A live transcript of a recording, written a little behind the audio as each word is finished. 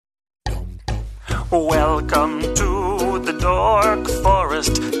Welcome to the Dork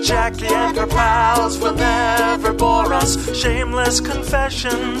Forest. Jackie and her pals will never bore us. Shameless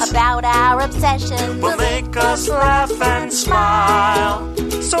confessions about our obsession will make us laugh and smile.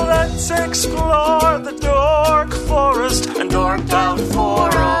 So let's explore the Dork Forest and dork out for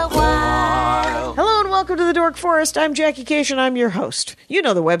a while. Hello and welcome to the Dork Forest. I'm Jackie Cation. I'm your host. You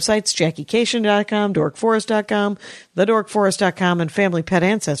know the websites, JackieCation.com, DorkForest.com, TheDorkForest.com, and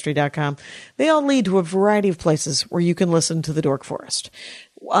FamilyPetAncestry.com. They all lead to a variety of places where you can listen to the Dork Forest.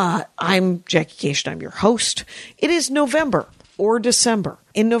 I'm Jackie Cation. I'm your host. It is November or December.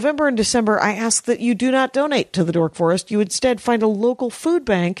 In November and December, I ask that you do not donate to the Dork Forest. You instead find a local food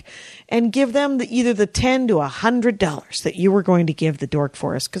bank and give them either the $10 to $100 that you were going to give the Dork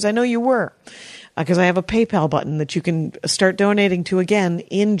Forest, because I know you were, because I have a PayPal button that you can start donating to again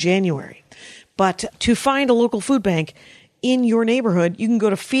in January. But to find a local food bank in your neighborhood, you can go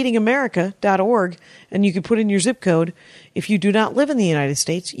to feedingamerica.org and you can put in your zip code. If you do not live in the United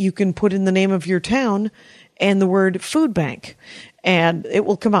States, you can put in the name of your town and the word food bank, and it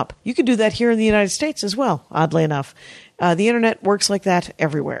will come up. You can do that here in the United States as well, oddly enough. The internet works like that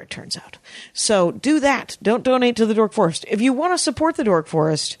everywhere, it turns out. So do that. Don't donate to the Dork Forest. If you want to support the Dork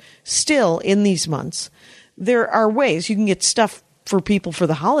Forest still in these months, there are ways you can get stuff for people for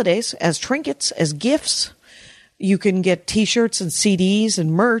the holidays as trinkets, as gifts. You can get T-shirts and CDs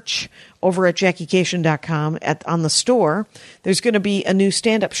and merch over at JackieCation.com on the store. There's going to be a new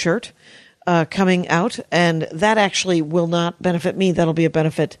stand-up shirt coming out, and that actually will not benefit me. That'll be a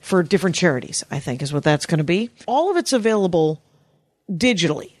benefit for different charities, I think, is what that's going to be. All of it's available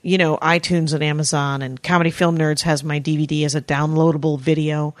digitally. You know, iTunes and Amazon, and Comedy Film Nerds has my DVD as a downloadable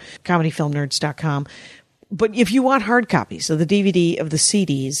video, comedyfilmnerds.com. But if you want hard copies of the DVD of the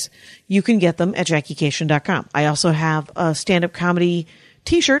CDs, you can get them at JackieCation.com. I also have a stand-up comedy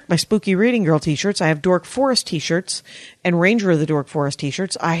T-shirt, my Spooky Reading Girl T-shirts. I have Dork Forest T-shirts and Ranger of the Dork Forest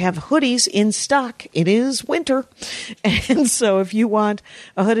T-shirts. I have hoodies in stock. It is winter. And so if you want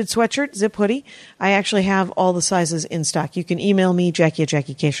a hooded sweatshirt, zip hoodie, I actually have all the sizes in stock. You can email me, Jackie at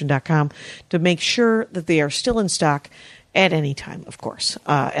JackieCation.com, to make sure that they are still in stock at any time, of course.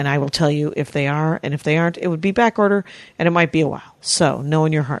 And I will tell you if they are, and if they aren't, it would be back order, and it might be a while. So know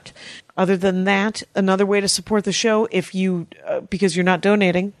in your heart. Other than that, another way to support the show, if you, because you're not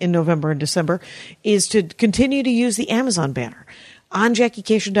donating in November and December, is to continue to use the Amazon banner. On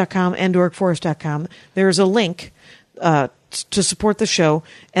JackieCation.com and DorkForest.com, there's a link to support the show,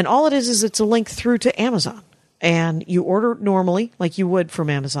 and all it is it's a link through to Amazon. And you order normally, like you would from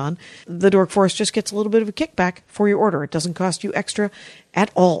Amazon. The Dork Forest just gets a little bit of a kickback for your order. It doesn't cost you extra at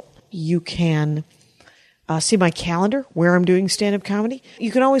all. You can see my calendar where I'm doing stand-up comedy.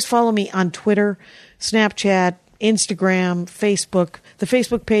 You can always follow me on Twitter, Snapchat, Instagram, Facebook. The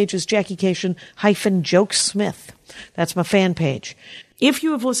Facebook page is JackieCation-Jokesmith. That's my fan page. If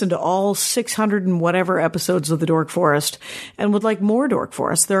you have listened to all 600 and whatever episodes of the Dork Forest and would like more Dork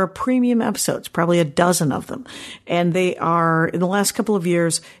Forest, there are premium episodes, probably a dozen of them. And they are, in the last couple of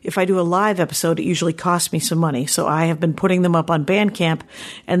years, if I do a live episode, it usually costs me some money. So I have been putting them up on Bandcamp,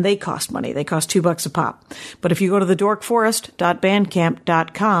 and they cost money. They cost $2 a pop. But if you go to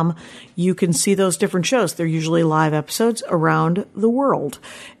thedorkforest.bandcamp.com, you can see those different shows. They're usually live episodes around the world.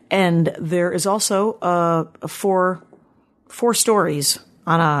 And there is also four stories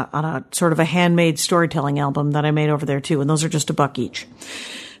on a sort of a handmade storytelling album that I made over there too, and those are just $1 each.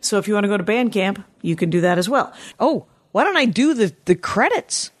 So if you want to go to Bandcamp, you can do that as well. Oh, why don't I do the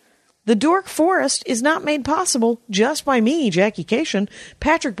credits? The Dork Forest is not made possible just by me, Jackie Cation.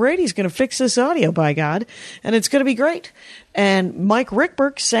 Patrick Brady's going to fix this audio, by God, and it's going to be great. And Mike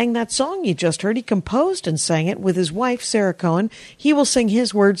Rickberg sang that song you just heard. He composed and sang it with his wife, Sarah Cohen. He will sing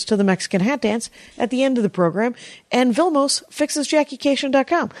his words to the Mexican Hat Dance at the end of the program. And Vilmos fixes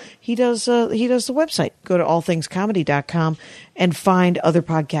JackieCation.com. He does the website. Go to allthingscomedy.com and find other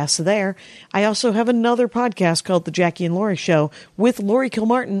podcasts there. I also have another podcast called The Jackie and Laurie Show with Laurie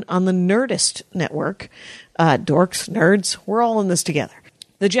Kilmartin on the Nerdist Network. Dorks, nerds, we're all in this together.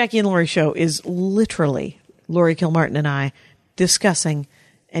 The Jackie and Laurie Show is literally Laurie Kilmartin and I discussing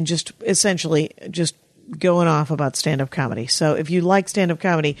and just essentially just going off about stand-up comedy. So if you like stand-up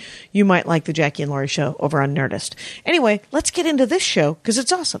comedy, you might like the Jackie and Laurie Show over on Nerdist. Anyway, let's get into this show because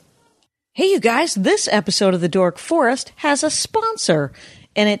it's awesome. Hey, you guys, this episode of The Dork Forest has a sponsor,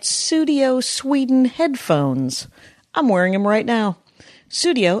 and it's Sudio Sweden headphones. I'm wearing them right now.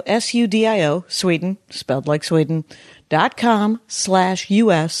 Sudio, S-U-D-I-O, Sweden, spelled like Sweden, .com/US/.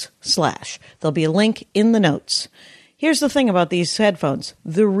 There'll be a link in the notes. Here's the thing about these headphones.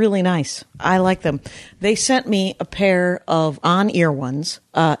 They're really nice. I like them. They sent me a pair of on-ear ones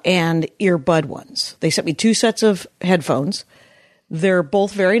and earbud ones. They sent me 2 sets of headphones. They're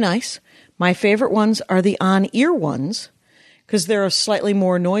both very nice. My favorite ones are the on-ear ones because they're slightly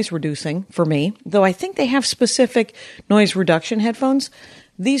more noise reducing for me, though I think they have specific noise reduction headphones.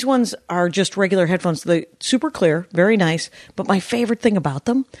 These ones are just regular headphones. They're super clear, very nice. But my favorite thing about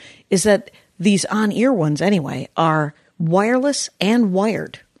them is that these on-ear ones, anyway, are wireless and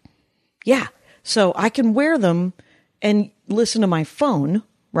wired. Yeah. So I can wear them and listen to my phone,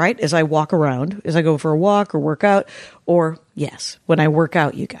 right, as I walk around, as I go for a walk or work out, or, yes, when I work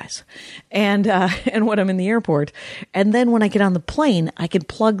out, you guys, and when I'm in the airport. And then when I get on the plane, I can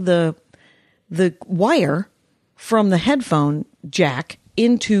plug the wire from the headphone jack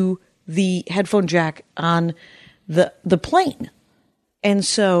into the headphone jack on the plane. And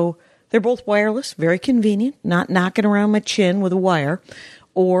so they're both wireless, very convenient, not knocking around my chin with a wire,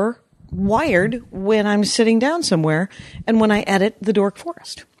 or wired when I'm sitting down somewhere and when I edit the Dork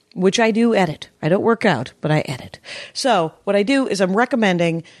Forest, which I do edit. I don't work out, but I edit. So what I do is I'm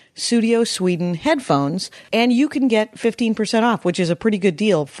recommending Studio Sweden headphones, and you can get 15% off, which is a pretty good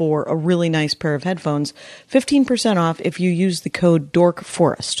deal for a really nice pair of headphones. 15% off if you use the code Dork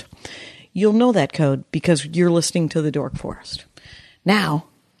Forest. You'll know that code because you're listening to the Dork Forest. Now,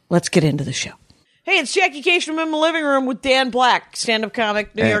 let's get into the show. Hey, it's Jackie Cation. I'm in my living room with Dan Black, stand-up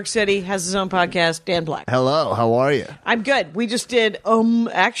comic, New York City, has his own podcast, Dan Black. Hello, how are you? I'm good. We just did,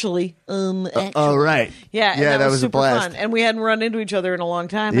 actually. Oh, right. Yeah, and that was a super blast. fun. And we hadn't run into each other in a long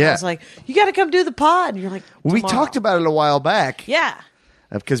time. And Yeah. I was like, you got to come do the pod. And you're like, We tomorrow. talked about it a while back. Yeah.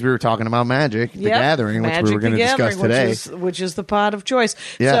 Because we were talking about Magic, the Gathering, which we were going to discuss today. Which is the pod of choice.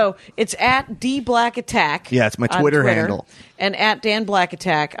 Yeah. So it's at D Black Attack. Yeah, it's my on Twitter handle. And at Dan Black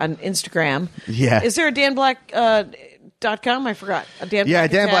Attack on Instagram. Yeah. Is there a Dan Black .com? I forgot. Yeah,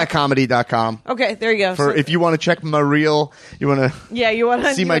 danblackcomedy.com. Okay, there you go. For if you want to check my reel, you want to you want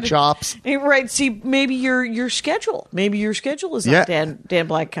to see my chops. Right, see maybe your schedule. Maybe your schedule is on Dan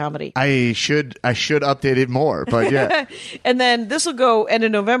Black Comedy. I should update it more, but yeah. And then this will go end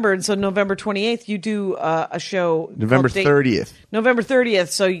of November, and so November 28th you do a show November 30th. November 30th,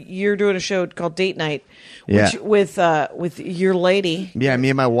 so you're doing a show called Date Night. Yeah. With your lady. Yeah, me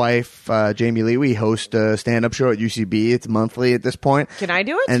and my wife, Jamie Lee, we host a stand-up show at UCB. It's monthly at this point. Can I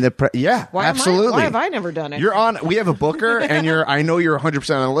do it? And Why absolutely. Why have I never done it? You're on. We have a booker, and I know you're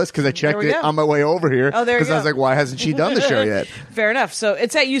 100% on the list because I checked it on my way over here. Oh, there you go. Because I was like, why hasn't she done the show yet? Fair enough. So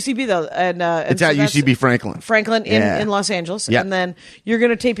it's at UCB though, and it's at UCB Franklin. In Los Angeles, and then you're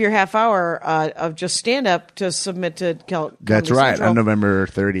going to tape your half hour of just stand-up to submit to That's Comedy right, Central on November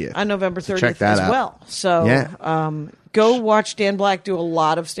 30th. On November 30th check that as out. well. So go watch Dan Black do a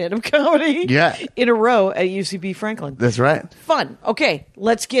lot of stand-up comedy in a row at UCB Franklin. That's right. Fun. Okay,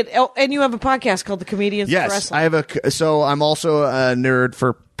 let's get... Oh, and you have a podcast called The Comedians of Wrestling. Yes, so I'm also a nerd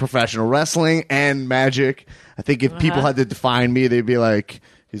for professional wrestling and Magic. I think if people had to define me, they'd be like...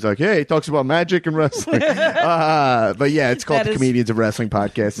 He's like, hey, he talks about magic and wrestling. But yeah, it's called the Comedians of Wrestling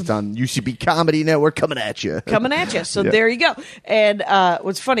podcast. It's on UCB Comedy Network, coming at you. So there you go. And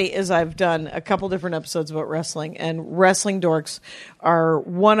what's funny is I've done a couple different episodes about wrestling, and wrestling dorks are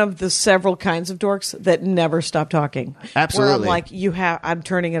one of the several kinds of dorks that never stop talking. Absolutely. Where I'm like, I'm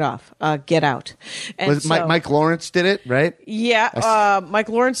turning it off. Get out. And Mike Lawrence did it, right? Yeah, Mike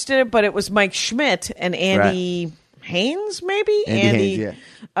Lawrence did it, but it was Mike Schmidt and Andy... Right. Haynes, maybe? Andy Haynes,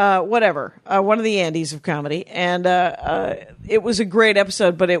 whatever. One of the Andys of comedy. And it was a great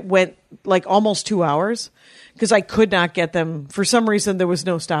episode, but it went like almost 2 hours because I could not get them. For some reason, there was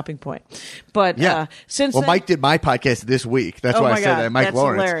no stopping point. But since then, Mike did my podcast this week. That's why I said that. Mike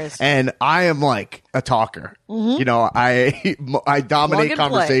Lawrence. Hilarious. And I am like a talker. Mm-hmm. You know, I dominate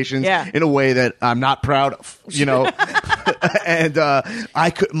conversations in a way that I'm not proud of, you know. And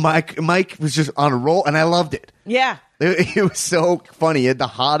Mike was just on a roll, and I loved it. Yeah. It was so funny. He had the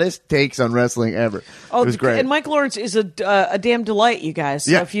hottest takes on wrestling ever. Oh, it was great. And Mike Lawrence is a damn delight, you guys.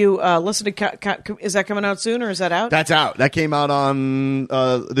 So if you listen to... is that coming out soon, or is that out? That's out. That came out on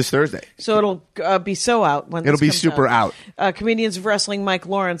this Thursday. So it'll be out when it'll be super out. Comedians of Wrestling, Mike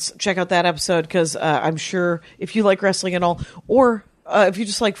Lawrence. Check out that episode because I'm sure if you like wrestling at all, or if you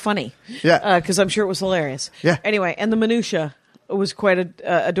just like funny, because I'm sure it was hilarious. Yeah. Anyway, and the minutia was quite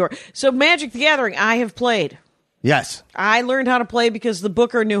a door. So Magic the Gathering, I have played. Yes. I learned how to play because the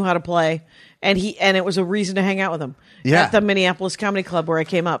booker knew how to play, and it was a reason to hang out with him. Yeah. At the Minneapolis Comedy Club where I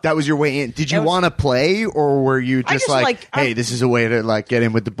came up. That was your way in. Did you want to play, or were you just hey, this is a way to like get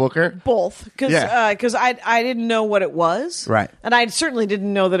in with the booker? Both, because I didn't know what it was, right? And I certainly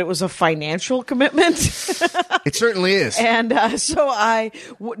didn't know that it was a financial commitment. It certainly is, and so I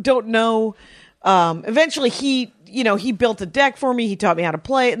don't know. Eventually, he built a deck for me. He taught me how to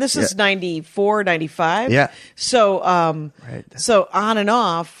play. This is 94, 95. Yeah. So so on and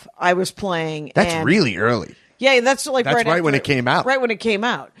off, I was playing. That's really early. Yeah, that's right when it came out. Right when it came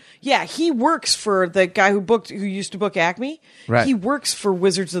out. Yeah, he works for the guy who used to book Acme. Right. He works for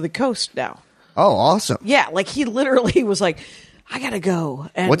Wizards of the Coast now. Oh, awesome. Yeah, like he literally was like, I gotta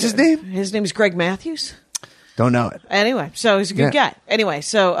go. And what's his name? His name is Greg Matthews. Don't know it. Anyway, so he's a good guy. Anyway,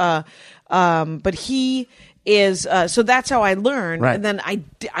 so but he is so that's how I learned. Right. And then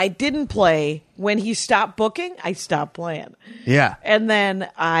I didn't play when he stopped booking. I stopped playing. Yeah. And then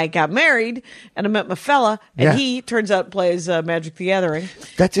I got married and I met my fella, and he turns out plays Magic the Gathering.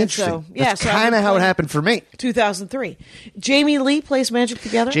 That's interesting. So, that's kind of how it happened for me. 2003. Jamie Lee plays Magic the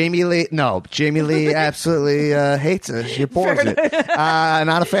Gathering. Jamie Lee absolutely hates it. She abhors it.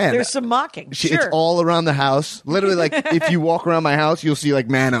 Not a fan. There's some mocking. It's all around the house. Literally, like if you walk around my house, you'll see like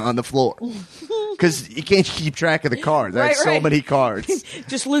mana on the floor. Because you can't keep track of the cards. I have so many cards.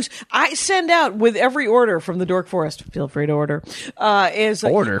 Just loose. I send out with every order from the Dork Forest. Feel free to order.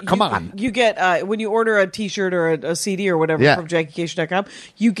 Come on. You get when you order a T-shirt or a CD or whatever from JackieCation.com,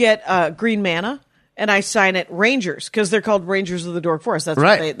 you get green mana. And I sign it Rangers because they're called Rangers of the Dork Forest. That's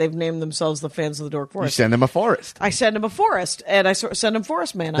what they've named themselves, the fans of the Dork Forest. You send them a forest. I send them a forest, and I send them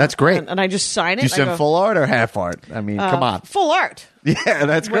forest mana. That's great. And I just sign it. You send full art or half art? I mean, come on. Full art. Yeah,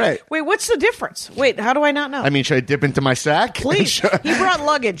 that's great. Wait, what's the difference? Wait, how do I not know? I mean, should I dip into my sack? Please. He brought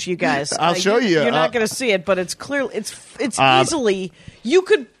luggage, you guys. I'll show you. You're not going to see it, but it's clear. It's easily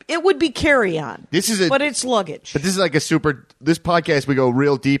it would be carry-on. But it's luggage. But this is like this podcast, we go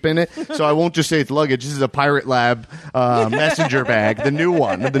real deep in it, so I won't just say it's luggage. This is a Pirate Lab messenger bag, the new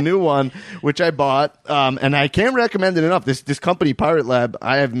one, which I bought, and I can't recommend it enough. This company, Pirate Lab,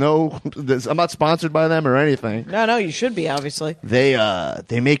 I'm not sponsored by them or anything. No, you should be, obviously. They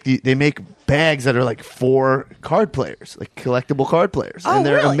make bags that are like for card players, like collectible card players, and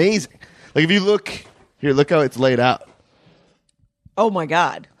they're amazing. Like if you look how it's laid out. Oh my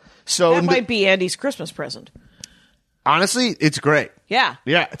God. So that might be Andy's Christmas present. Honestly, it's great. Yeah.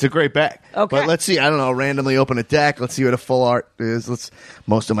 Yeah, it's a great bag. Okay. But let's see. I don't know. Randomly open a deck. Let's see what a full art is.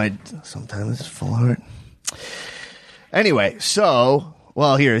 Sometimes it's full art. Anyway, so,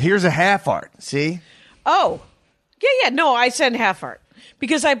 here's a half art. See? Oh. Yeah. No, I send half art.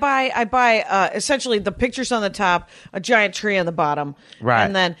 Because I buy essentially the pictures on the top, a giant tree on the bottom. Right.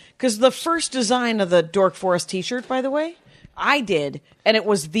 And then, because the first design of the Dork Forest t-shirt, by the way, I did, and it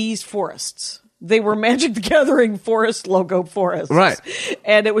was these forests. They were Magic the Gathering forest logo forests. Right.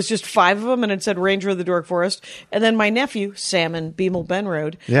 And it was just 5 of them, and it said Ranger of the Dork Forest. And then my nephew, Salmon Beamel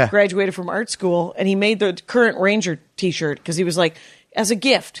Benrode, graduated from art school, and he made the current Ranger t-shirt because he was like, as a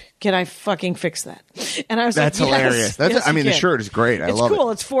gift, can I fucking fix that? And I was That's like, hilarious. Yes, the shirt is great. I love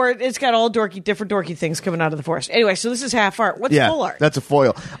it. It's cool. It's got all different dorky things coming out of the forest. Anyway, so this is half art. What's full art? That's a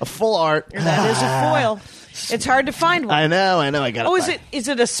foil. A full art. That is a foil. It's hard to find one. I know. I got it. Is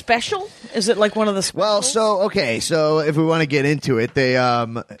it a special? Is it like one of the specials? Well, so if we want to get into it, they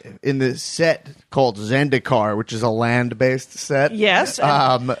in the set called Zendikar, which is a land-based set. Yes. Is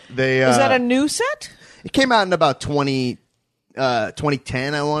that a new set? It came out in about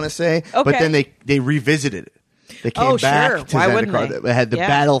 2010, I want to say. Okay. But then they revisited it. They came back to Why Zendikar. wouldn't They had the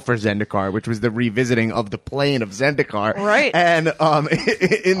Battle for Zendikar, which was the revisiting of the plane of Zendikar. Right. And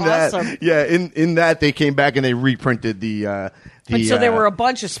in that they came back and they reprinted the so there were a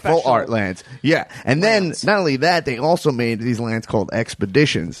bunch of special full art lands. Yeah. And then not only that, they also made these lands called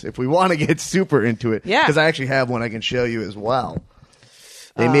expeditions. If we want to get super into it. Yeah. Because I actually have one I can show you as well.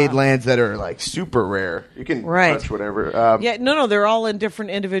 They made lands that are like super rare. You can touch whatever. No, they're all in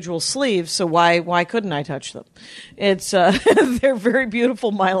different individual sleeves. So why couldn't I touch them? It's they're very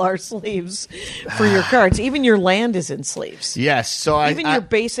beautiful Mylar sleeves for your cards. Even your land is in sleeves. Yes. So your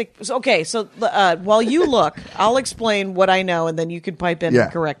basic. Okay. So while you look, I'll explain what I know, and then you can pipe in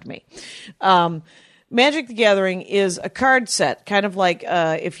and correct me. Magic the Gathering is a card set, kind of like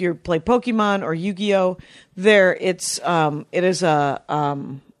if you play Pokemon or Yu-Gi-Oh. It's a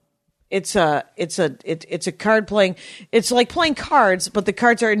card playing. It's like playing cards, but the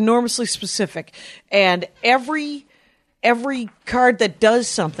cards are enormously specific, and every card that does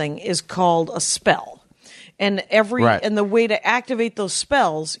something is called a spell. And Right. and the way to activate those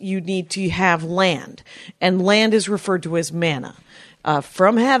spells, you need to have land, and land is referred to as mana.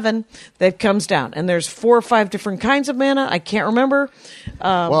 From heaven that comes down, and there's 4 or 5 different kinds of mana. I can't remember.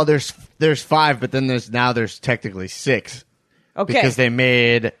 Well, there's 5, but then there's technically 6. Okay, Because they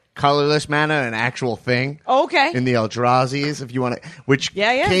made colorless mana an actual thing. Okay. In the Eldrazi's, if you want to, which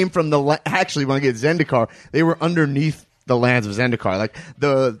Yeah. came from actually when I get Zendikar, they were underneath the lands of Zendikar. Like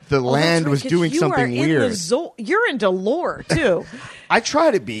the land was doing something weird. You're into lore too. I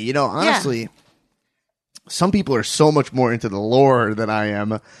try to be, honestly. Some people are so much more into the lore than I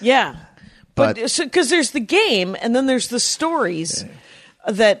am. Yeah, but But- because there's the game, and then there's the stories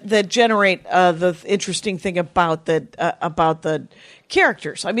that generate the interesting thing about the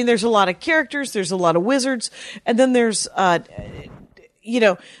characters. I mean, there's a lot of characters, there's a lot of wizards, and then there's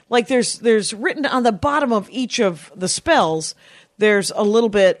like there's written on the bottom of each of the spells. There's a little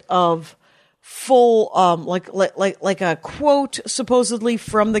bit of full like a quote supposedly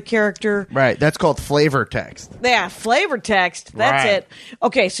from the character. Right. That's called flavor text. Yeah, flavor text. That's Right. it.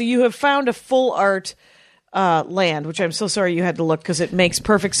 Okay, so you have found a full art land, which I'm so sorry you had to look because it makes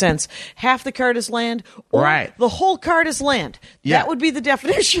perfect sense. Half the card is land, or Right. the whole card is land. Yeah. That would be the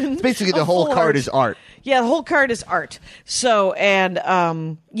definition. Basically, the of whole full card is art. Yeah, the whole card is art. So,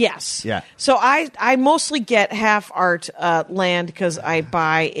 and yes. Yeah. So I mostly get half art land because I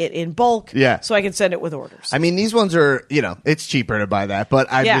buy it in bulk. Yeah. So I can send it with orders. I mean, these ones are, it's cheaper to buy that, but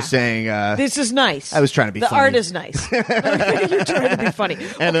I'm Yeah. just saying. This is nice. I was trying to be the funny. art is nice. You're trying to be funny.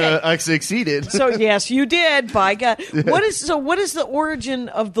 And Okay. I succeeded. So yes, you did. By God, what is the origin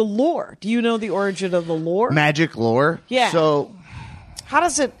of the lore? Do you know the origin of the lore? Magic lore. Yeah. So How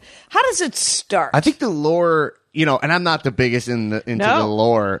does it start? I think the lore, and I'm not the biggest into No. the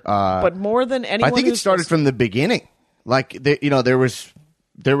lore, but more than anyone, I think it started from the beginning. Like, there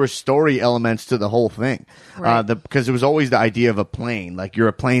was story elements to the whole thing, Right. because it was always the idea of a plane. Like, you're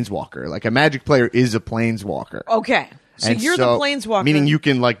a planeswalker. Like, a Magic player is a planeswalker. Okay, so And you're the planeswalker, meaning you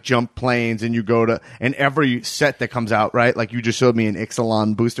can like jump planes, and you go to, and every set that comes out, right? Like, you just showed me an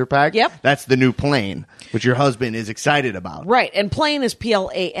Ixalan booster pack. Yep. That's the new plane, which your husband is excited about. right? And plane is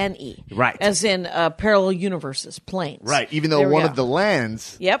PLANE, Right. As in parallel universes, planes, Right. Even though There we one go. of the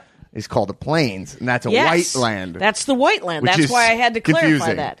lands Yep. is called a plains, and that's a Yes. white land. That's the white land. Which That's is why I had to clarify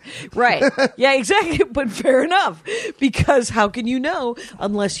confusing. that. Right. Yeah, exactly. But fair enough. Because how can you know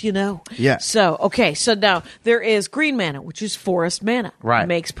unless you know? Yeah. So, okay. So now there is green mana, which is forest mana. Right.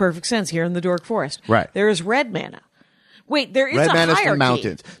 Makes perfect sense here in the Dork Forest. Right. There is red mana. Wait, there is Red a mana is hierarchy. from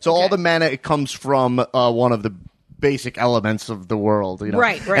mountains. So all Okay. the mana, it comes from one of the basic elements of the world.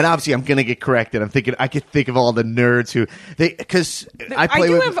 Right, right. And obviously, I'm going to get corrected. I'm thinking I could think of all the nerds who because I play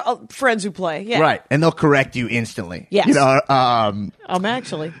do with. have friends who play. Yeah. Right, and they'll correct you instantly. Yes.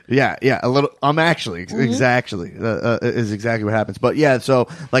 Actually, yeah, a little. Actually, Mm-hmm. exactly is exactly what happens. But yeah, so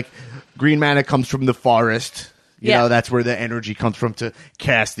like green mana comes from the forest. You Yeah. know, that's where the energy comes from to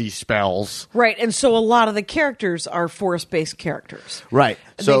cast these spells. Right. And so a lot of the characters are forest-based characters. Right.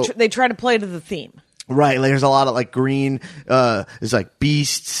 So they try to play to the theme. right, like, there's a lot of like green. There's like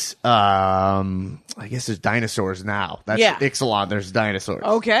beasts. I guess there's dinosaurs now. That's Yeah. Ixalan. There's dinosaurs.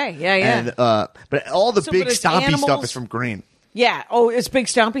 Okay. Yeah, yeah. And but all the So, big but it's stompy stuff animals? is from green. Yeah. Oh, it's big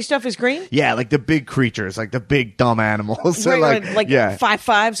stompy stuff is green? Yeah, like the big creatures, like the big dumb animals. So Right, like, like yeah.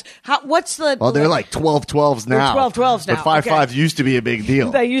 5/5s. What's the? Well, they're like 12/12s now. 12/12s now, But 5/5s used to be a big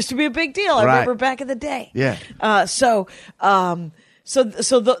deal. That used to be a big deal. I Right. remember back in the day. Yeah.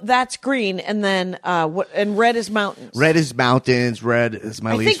 That's green, and then what? And red is mountains. Red is mountains. Red is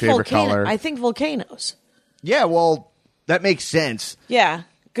my least favorite color. I think volcanoes. Yeah, well, that makes sense. Yeah,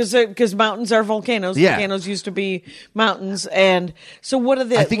 because mountains are volcanoes. Yeah. Volcanoes used to be mountains, and so what are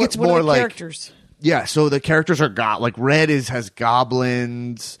the? I think it's what are more the like- characters. Yeah, so the characters are like red has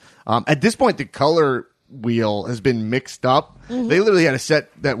goblins. At this point, the color wheel has been mixed up. Mm-hmm. They literally had a set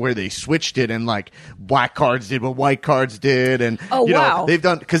that where they switched it, and like black cards did what white cards did, and Oh, you know, wow. they've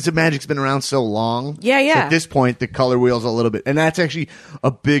done because the Magic's been around so long. Yeah, yeah. At this point, the color wheel's a little bit, and that's actually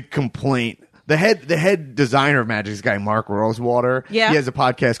a big complaint. The head designer of Magic, this guy Mark Rosewater. Yeah. He has a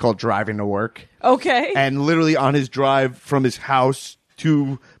podcast called Driving to Work. Okay. And literally on his drive from his house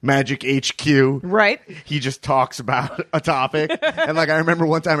to Magic HQ, Right. he just talks about a topic. And like I remember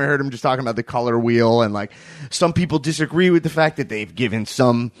one time I heard him just talking about the color wheel, and like some people disagree with the fact that they've given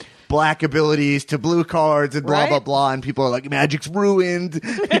some black abilities to blue cards and blah Right. blah blah, and people are like Magic's ruined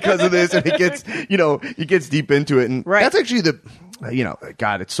because of this, and he gets deep into it, and Right. that's actually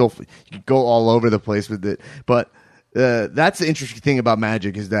God, it's so you could go all over the place with it, but that's the interesting thing about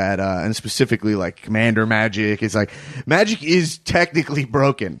Magic is that, and specifically like Commander Magic, is like Magic is technically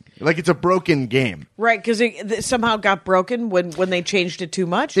broken. Like it's a broken game. Right, because it somehow got broken when they changed it too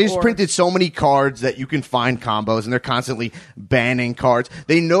much? They just printed so many cards that you can find combos, and they're constantly banning cards.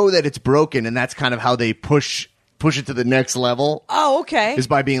 They know that it's broken, and that's kind of how they push it to the next level. Oh, okay. Is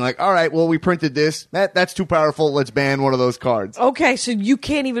by being like, all right, well, we printed this. That's too powerful. Let's ban one of those cards. Okay, so you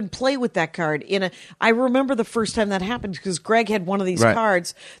can't even play with that card. I remember the first time that happened because Greg had one of these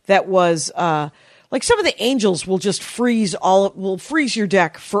cards that was like some of the angels will just freeze your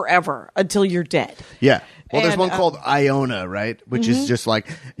deck forever until you're dead. Yeah. Well, there's And, one called Iona, right? Which is just like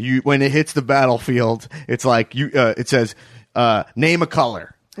when it hits the battlefield, it's like it says name a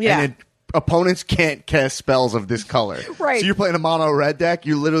color. Yeah. And opponents can't cast spells of this color. Right. So you're playing a mono red deck,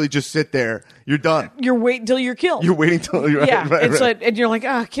 you literally just sit there. You're done. You're waiting until you're killed. You're waiting till you're yeah. right. Like, and you're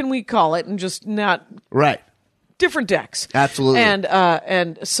like, can we call it and just not Right. different decks? Absolutely.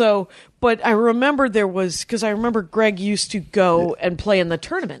 And so, but I remember because I remember Greg used to go and play in the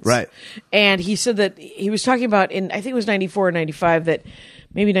tournaments. Right. And he said that he was talking about I think it was 94 or 95, that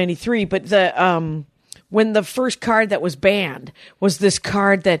maybe 93, but when the first card that was banned was this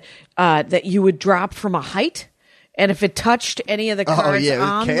card that you would drop from a height, and if it touched any of the cards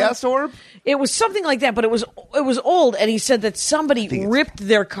on Chaos Orb? it was something like that, but it was old, and he said that somebody ripped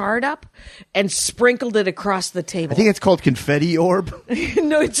their card up and sprinkled it across the table. I think it's called Confetti Orb.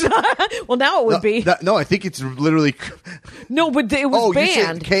 No, it's not. Well, now it would be. No, I think it's literally. No, but it was You banned.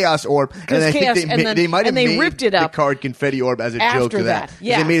 said Chaos Orb. And I Chaos- think and then- they might have and they made ripped it up the card Confetti Orb as a after joke to that. that, 'Cause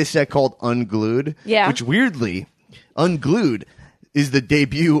yeah. They made a set called Unglued. Yeah. Which weirdly, Unglued is the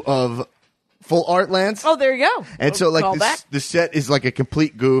debut of Full Art Lands. Oh, there you go. And so, like, Callback. the set is like a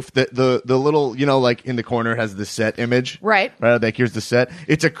complete goof. The little, like in the corner has the set image. Right. Like, here's the set.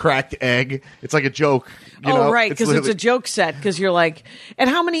 It's a cracked egg. It's like a joke. Right, because it's a joke set. Because you're like, and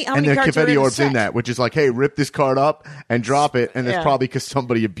how many and the cards Confetti are in a Orb's set? in that, which is like, hey, rip this card up and drop it. And that's Yeah. probably because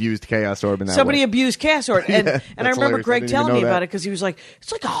somebody abused Chaos Orb in that Somebody way. abused Chaos Orb. And Yeah, and I that's remember hilarious. I Greg didn't telling even me know about that. it because he was like,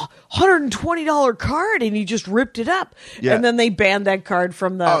 it's like a $120 card, and he just ripped it up. Yeah. And then they banned that card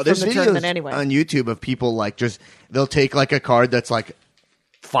from the There's tournament videos anyway. on YouTube of people like they'll take like a card that's like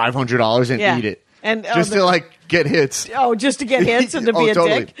 $500 and Yeah. eat it. And, just to like get hits. just to get hits and to be a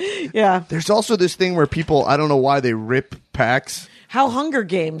totally. dick. Yeah. There's also this thing where people, I don't know why they rip packs. How Hunger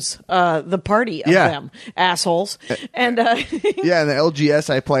Games, the party of Yeah. them, assholes. And Yeah, and the LGS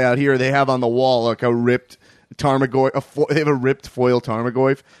I play out here, they have on the wall like a ripped Tarmogoyf. They have a ripped foil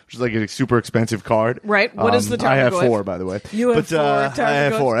Tarmogoyf, which is like a super expensive card. Right. What is the I have Tarmogoyf? 4, by the way. You have 4 I have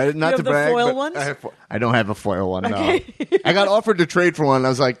Tarmogoyfs? 4. Not You to have the brag, foil but ones? I have 4. I don't have a foil one. Okay. No. I got offered to trade for one. And I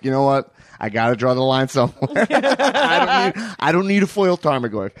was like, you know what? I got to draw the line somewhere. I don't need a foil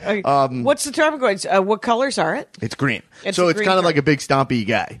Tarmogoyf. Okay. What's the Tarmogoyf? What colors are it? It's green. It's So a it's green kind of card. like a big stompy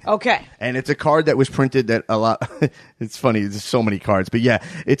guy. Okay. And it's a card that was printed that a lot. It's funny. There's so many cards, but yeah,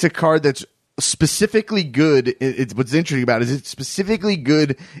 it's a card that's specifically good. It's what's interesting about it is it's specifically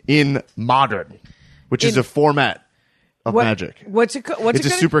good in Modern, which is a format of Magic. What's it? What's It's it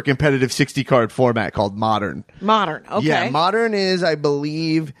a called? super competitive 60 card format called Modern. Modern. Okay. Yeah, Modern is, I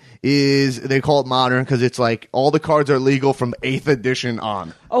believe, they call it Modern because it's like all the cards are legal from 8th edition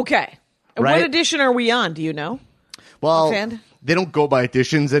on. Okay. And Right? what edition are we on? Do you know? Well, Offhand? they don't go by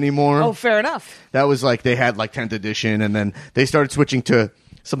editions anymore. Oh, fair enough. That was like they had like 10th edition, and then they started switching to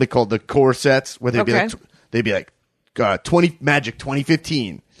something called the core sets, where they'd be like 20 Magic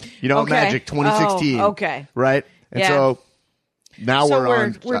 2015, Okay. Magic 2016. Oh, okay. Right, and Yeah. so now So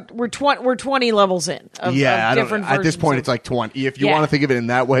we're we're 20 levels in. Of different at this versions point of- it's like 20. If you Yeah. want to think of it in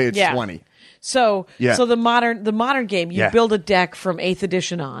that way, it's Yeah. 20. So Yeah. so the modern game, you Yeah. build a deck from 8th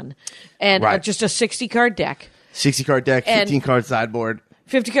edition on, and Right. just a 60 card deck, 60 card deck, And- 15 card sideboard.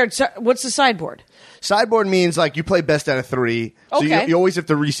 50 cards. What's the sideboard? Sideboard means like you play best out of 3. So Okay. you always have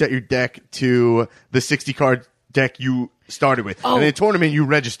to reset your deck to the 60 card deck you started with. And in a tournament, you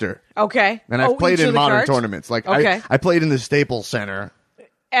register. Okay. And I've played each of in the modern cards? tournaments. Like Okay. I played in the Staples Center.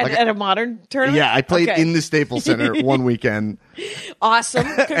 At a modern tournament. Yeah, I played Okay. in the Staples Center one weekend. Awesome.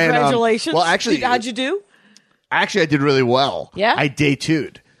 Congratulations. well, actually- how'd you do? Actually, I did really well. Yeah? I day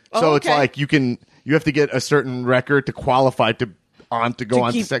 2'd. So Oh, it's okay. like you have to get a certain record to qualify to go on to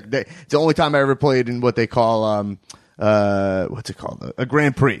keep- second day. It's the only time I ever played in what they call what's it called? A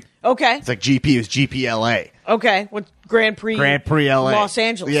Grand Prix. Okay. It's like GP. It was GPLA. Okay. What Grand Prix? Grand Prix LA. Los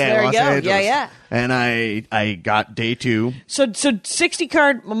Angeles. Yeah, there Los you go. Angeles. Yeah, yeah. And I got day 2. So 60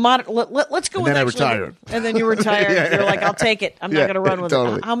 card modern. Let's go And with then I actually- retired. And then you retired. Yeah. You're like, I'll take it. I'm Yeah, not going to run with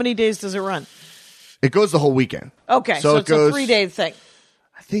totally. it. How many days does it run? It goes the whole weekend. Okay, so it it's goes a 3-day thing.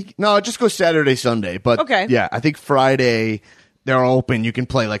 I I think no, just go Saturday, Sunday. But Okay. yeah, I think Friday they're open. You can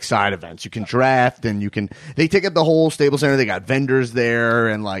play like side events. You can draft, and they take up the whole Staples Center. They got vendors there,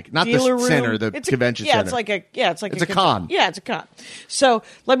 and like not Dealer the room. center, the It's convention yeah, center. It's a con. Yeah, it's a con. So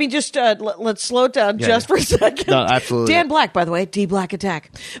let me just let's slow it down just for a second. No, absolutely. Dan Black, by the way, D Black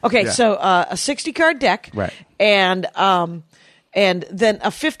Attack. Okay, Yeah. so a 60 card deck, Right. And then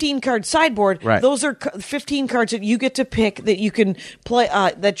a 15 card sideboard. Right. Those are 15 cards that you get to pick that you can play,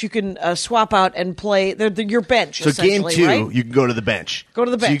 that you can swap out and play. They're your bench. So game essentially, 2, right? you can go to the bench. Go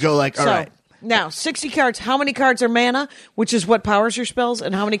to the bench. So you go like, all right. Now, 60 cards. How many cards are mana, which is what powers your spells,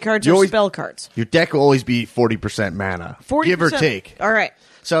 and how many cards You are always- spell cards? Your deck will always be 40% mana, 40%. give or take. All right.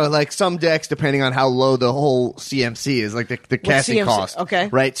 So, like some decks, depending on how low the whole CMC is, like the casting CMC? cost. Okay.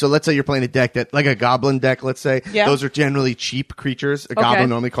 Right? So, let's say you're playing a deck that, like a goblin deck, let's say. Yeah. Those are generally cheap creatures. A goblin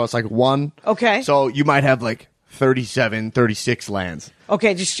normally costs like 1. Okay. So, you might have like 37, 36 lands.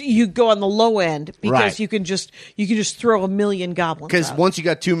 Okay, just you go on the low end because Right. you can just throw a million goblins. Because out. once you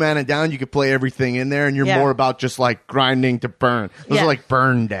got 2 mana down, you could play everything in there, and you're Yeah. more about just like grinding to burn. Those Yeah. are like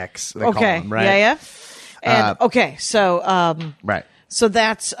burn decks, they call okay, them, right? yeah, and okay, so Right. so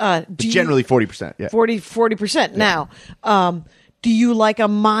that's Generally 40%. Yeah. 40%. Now, do you like a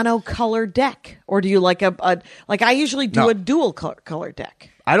monocolor deck, or do you like a like I usually do No. a dual color deck?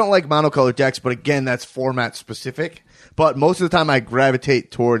 I don't like monocolored decks, but again, that's format specific. But most of the time, I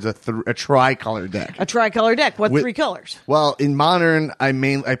gravitate towards a tricolor deck. A tricolor deck. What With- 3 colors? Well, in Modern, I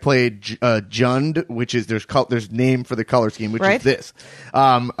played Jund, which is there's name for the color scheme, which Right. is this.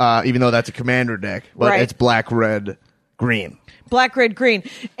 Even though that's a commander deck, but Right. it's black, red, green. Black, red, green,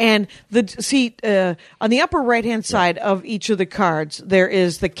 and on the upper right hand side of each of the cards, there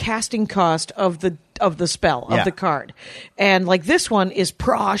is the casting cost of the spell of Yeah. the card, and like this one is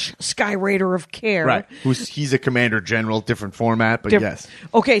Prosh, Sky Raider of Care. Right. He's a commander general, different format, but Diff- yes.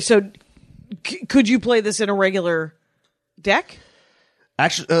 Okay, so could you play this in a regular deck?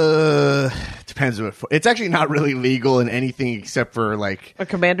 Actually, depends on it's actually not really legal in anything except for like A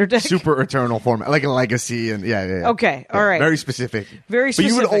commander deck? super eternal format, like a legacy, and yeah. Okay, all right. very specific, Very But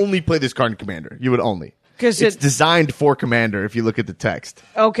you would specific. only play this card in Commander. You would only 'Cause it's it- designed for Commander. If you look at the text,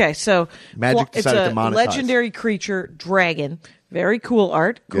 Okay, so Magic it's decided a to monetize. legendary creature dragon. Very cool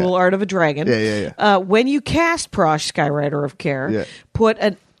art. Cool art of a dragon. Yeah. When you cast Prosh, Skyrider of Care, Yeah. put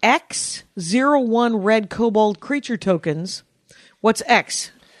an X01 red kobold creature tokens. What's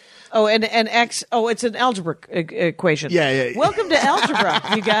X? Oh, and X. Oh, it's an algebra equation. Yeah. Welcome to algebra,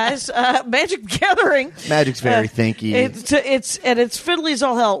 you guys. Magic the Gathering. Magic's very thinky. It's fiddly as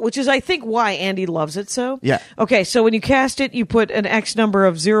all hell, which is I think why Andy loves it so. Yeah. Okay, so when you cast it, you put an X number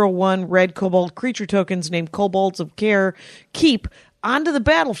of 01 red kobold creature tokens named Kobolds of Care keep onto the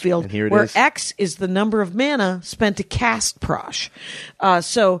battlefield, And here it where is. X is the number of mana spent to cast Prosh.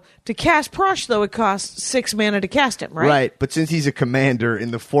 So to cast Prosh, though, it costs 6 mana to cast him, right? right. But since he's a commander in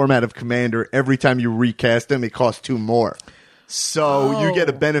the format of Commander, every time you recast him, it costs 2 more. So you get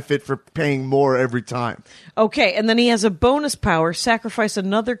a benefit for paying more every time. Okay, and then he has a bonus power, sacrifice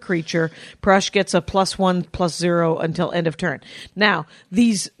another creature. Prosh gets a +1/+0 until end of turn. Now,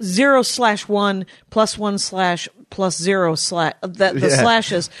 these 0/1, +1/+0 the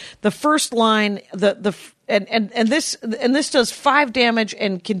slashes, the first line, and this does 5 damage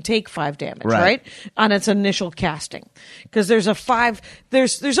and can take 5 damage, right? On its initial casting. Because there's a 5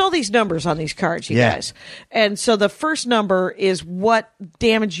 there's all these numbers on these cards, you Yeah. guys. And so the first number is what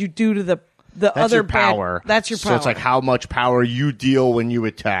damage you do to the That's other your power. That's your power. So it's like how much power you deal when you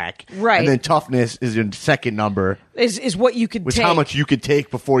attack. Right. And then toughness is your second number, is what you could which take. how much you could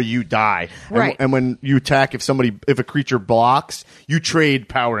take before you die. Right. And when you attack, if a creature blocks, you trade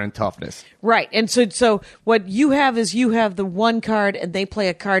power and toughness. Right. And so what you have is you have the one card and they play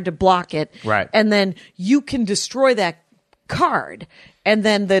a card to block it. Right. And then you can destroy that card. And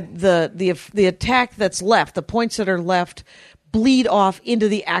then the attack that's left, the points that are left, bleed off into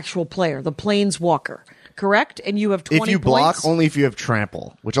the actual player, the planeswalker. Correct? And you have 20 If you block, points? only if you have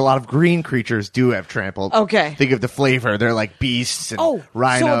trample, which a lot of green creatures do have trample. Okay. Think of the flavor. They're like beasts and Oh,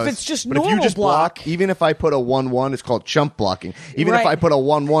 rhinos. so if it's just but if you normal just block- even if I put a 1/1, it's called chump blocking. Even if Right. I put a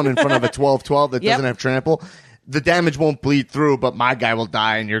 1/1 in front of a 12/12 that Yep. doesn't have trample, the damage won't bleed through, but my guy will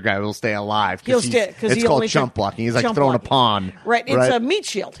die and your guy will stay alive. He'll stay, 'cause it's he called only chump took blocking. He's like chump throwing blocking. a pawn. Right. It's a meat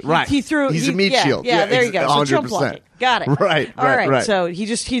shield. Right. He threw. He's a meat shield. Yeah, there you go. So chump 100%. blocking. Got it. Right, All right. right. So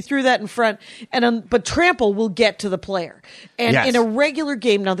he threw that in front, and but trample will get to the player. And Yes. in a regular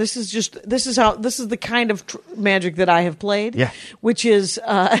game, now this is the kind of Magic that I have played. Yeah. Which is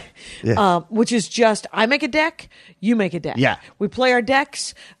just I make a deck, you make a deck. Yeah. We play our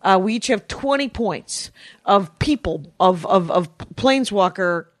decks. We each have 20 points of people of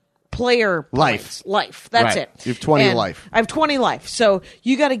Planeswalker player Life. points. Life. That's Right. it. You have 20 And life. I have 20 life. So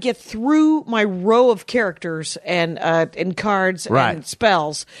you got to get through my row of characters and cards Right. and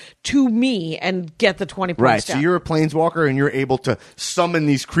spells to me and get the 20 points Right, so down. you're a planeswalker and you're able to summon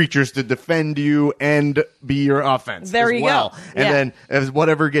these creatures to defend you and be your offense. There as you well. go. And Yeah. then as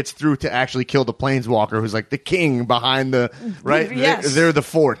whatever gets through to actually kill the planeswalker, who's like the king behind the right. Yes. They're the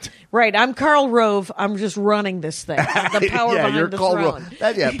fort. Right. I'm Karl Rove. I'm just running this thing. The power yeah, behind you're the Karl throne.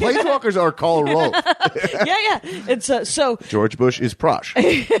 Rove. Planeswalkers are Karl Rove. Yeah. It's so George Bush is Prosh.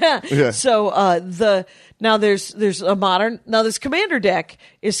 So now there's a modern. Now this commander deck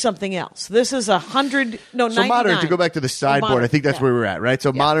is something else. This is 100. No, So 99. modern, to go back to the sideboard, Modern, I think that's yeah. where we're at, right?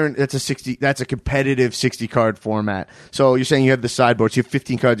 So modern, that's a competitive 60 card format. So you're saying you have the sideboard, so you have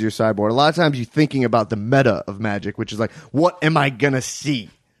 15 cards of your sideboard. A lot of times you're thinking about the meta of Magic, which is like, what am I gonna see?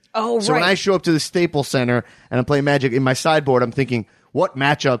 Oh, So right. when I show up to the Staples Center and I'm playing Magic in my sideboard, I'm thinking, what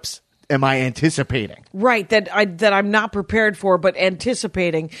matchups am I anticipating? Right, that I'm not prepared for, but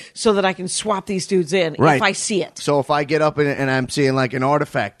anticipating, so that I can swap these dudes in Right. if I see it. So if I get up and I'm seeing like an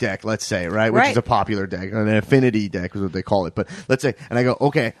artifact deck, let's say, right, which Right. is a popular deck, an affinity deck is what they call it. But let's say, and I go,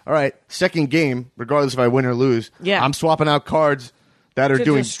 okay, all right, second game, regardless if I win or lose, Yeah. I'm swapping out cards that are To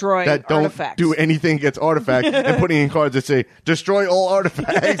doing destroy that don't artifacts. do anything against artifacts and putting in cards that say destroy all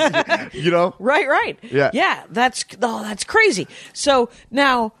artifacts. You know, Right. Yeah. That's crazy. So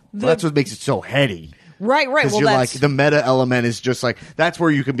now that's what makes it so heady. right. Because Well, you're that's like the meta element is just like that's where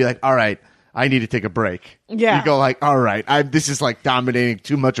you can be like, all right, I need to take a break. Yeah. You go like, all right, this is like dominating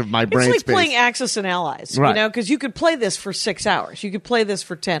too much of my brain it's like space. playing Axis and Allies, Right. you know, because you could play this for 6 hours. You could play this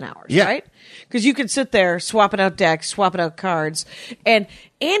for 10 hours, Yeah. right? Because you could sit there, swapping out decks, swapping out cards, and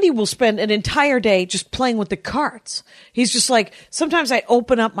Andy will spend an entire day just playing with the cards. He's just like, sometimes I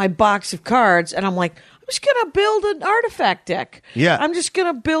open up my box of cards, and I'm like, I'm just going to build an artifact deck. Yeah. I'm just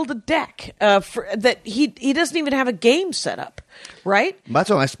going to build a deck for that he doesn't even have a game set up, right? That's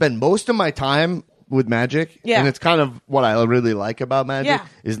why I spend most of my time with Magic. Yeah. And it's kind of what I really like about Magic Yeah.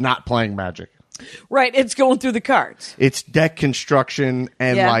 is not playing Magic. Right, it's going through the cards. It's deck construction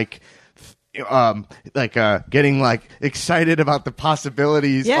and Yeah. getting like excited about the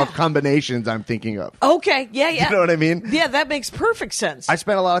possibilities Yeah. of combinations I'm thinking of. Okay, yeah. You know what I mean? Yeah, that makes perfect sense. I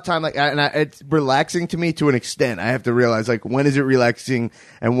spend a lot of time it's relaxing to me to an extent. I have to realize like when is it relaxing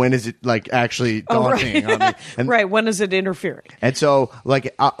and when is it like actually daunting on me. And, right, when is it interfering? And so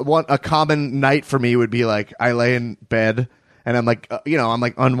like a common night for me would be like I lay in bed and I'm like I'm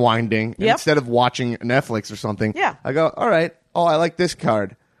like unwinding. And Yep. instead of watching Netflix or something, Yeah. I go, all right, I like this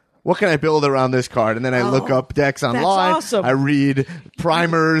card. What can I build around this card? And then I look up decks online. awesome. I read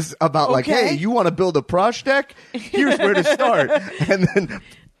primers about like, Okay. hey, you want to build a Prosh deck? Here's where to start. And then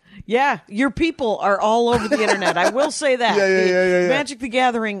Yeah, your people are all over the internet. I will say that. Yeah. Magic the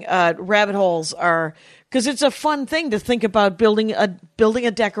Gathering rabbit holes are, because it's a fun thing to think about building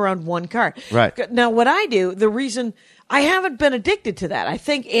a deck around one card. Right. Now, what I do, the reason I haven't been addicted to that, I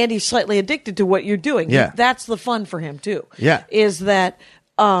think Andy's slightly addicted to what you're doing. Yeah. That's the fun for him too. Yeah. Is that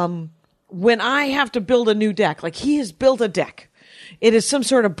when I have to build a new deck, like he has built a deck. It is some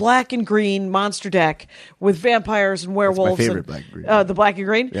sort of black and green monster deck with vampires and werewolves. favorite and, black and green. the black and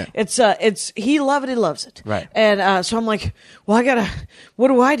green. Yeah. It's he loves it. Right. And so I'm like, well, what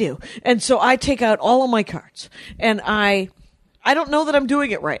do I do? And so I take out all of my cards and I don't know that I'm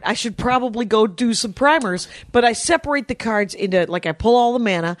doing it right. I should probably go do some primers, but I separate the cards into, like, I pull all the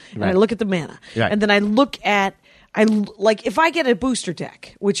mana and I Right. look at the mana. Right. And then I look at, like, if I get a booster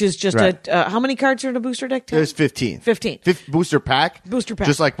deck, which is just Right. how many cards are in a booster deck? 10? there's 15. 15. Booster pack. Booster pack.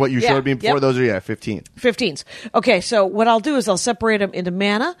 Just like what you Yeah. showed me before. Yep. Those are 15. 15s. Okay, so what I'll do is I'll separate them into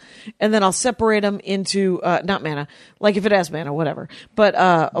mana, and then I'll separate them into not mana, like if it has mana, whatever, but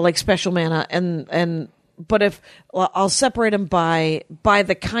like special mana, and but if I'll separate them by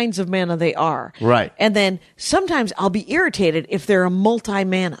the kinds of mana they are, Right. and then sometimes I'll be irritated if they're a multi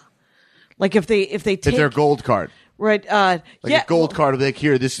mana, like if they take If they're a gold card. right, Like yeah, a gold card, like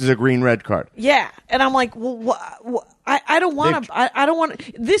here, this is a green red card. yeah, and I'm like, well, I don't want to. I don't want.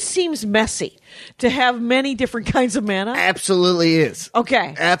 This seems messy to have many different kinds of mana. Absolutely is.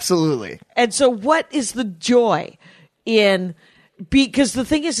 Okay. Absolutely. And so, what is the joy in because the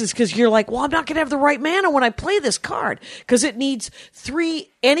thing is because you're like, well, I'm not going to have the right mana when I play this card because it needs 3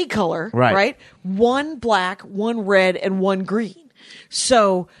 any color, right? 1 black, 1 red, and 1 green.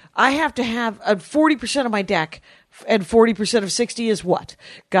 So I have to have 40% of my deck, and 40% of 60 is what?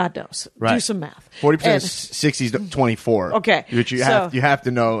 God knows. Right. Do some math. 40% of 60 is 24. Okay. Which you have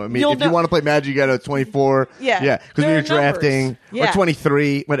to know. I mean, if you want to play Magic, you got to 24. Yeah. Because when you're drafting, or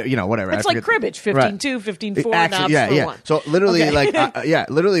 23, whatever. It's like cribbage, 15-2, 15-4, knobs for 1. So literally,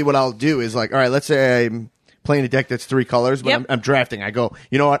 literally what I'll do is like, all right, let's say I'm playing a deck that's 3 colors, but I'm drafting. I go,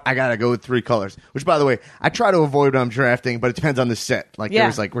 you know what? I got to go with 3 colors. Which, by the way, I try to avoid when I'm drafting, but it depends on the set. Like, there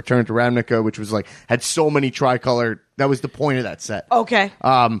was like Return to Ravnica, which was like, had so many tricolor. That was the point of that set. Okay.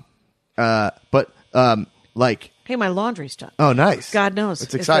 Hey, my laundry's done. Oh, nice. God knows.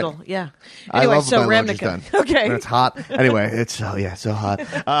 It's exciting. Anyway, I love so when my laundry's done. Okay. And it's hot. Anyway, it's so hot.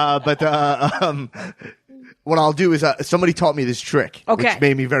 What I'll do is somebody taught me this trick, which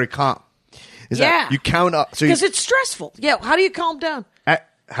made me very calm. That you count up. Because it's stressful. Yeah. How do you calm down?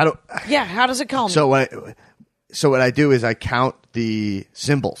 How does it calm down? So what I do is I count the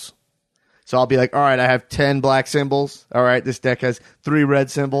symbols. So I'll be like, all right, I have 10 black symbols. All right, this deck has 3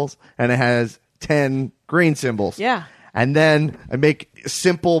 red symbols, and it has 10 green symbols. Yeah. And then I make a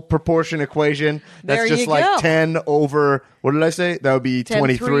simple proportion equation that's just like 10 over, what did I say? That would be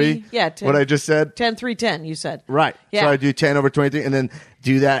 23. 3, yeah. 10, what I just said? 10, 3, 10, you said. Right. Yeah. So I do 10 over 23 and then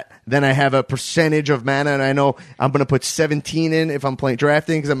do that. Then I have a percentage of mana, and I know I'm going to put 17 in if I'm playing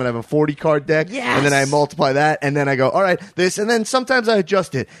drafting because I'm going to have a 40-card deck. Yes. And then I multiply that, and then I go, all right, this. And then sometimes I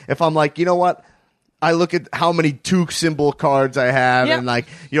adjust it. If I'm like, you know what? I look at how many 2 symbol cards I have, and like,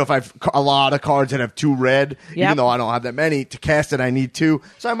 you know, if I have a lot of cards that have 2 red, even though I don't have that many, to cast it I need 2.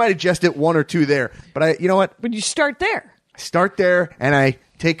 So I might adjust it 1 or 2 there. But you know what? But you start there. I start there, and I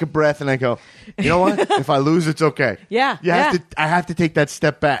take a breath, and I go, you know what? If I lose, it's okay. Yeah. I have to take that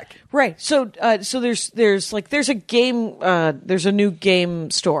step back. Right. So there's a game, there's a new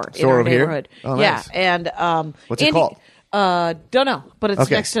game store in our neighborhood. Oh, yeah. nice. And what's it called? Don't know, but it's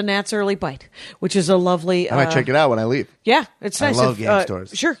next to Nat's Early Bite, which is a lovely. I might check it out when I leave. Yeah, it's nice. I love game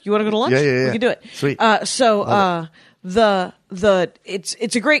stores. Sure, you want to go to lunch? Yeah. We can do it. Sweet.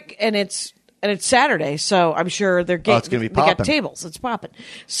 It's a great and it's Saturday, so I'm sure they're it's gonna be they got poppin'. tables. It's popping.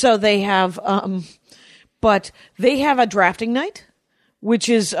 So they have, but they have a drafting night, which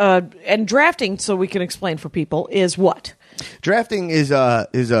is and drafting. So we can explain for people is what. Drafting is a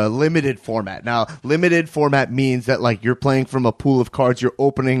limited format. Now, limited format means that like you're playing from a pool of cards you're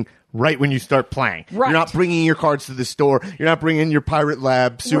opening right when you start playing. Right. You're not bringing your cards to the store. You're not bringing your Pirate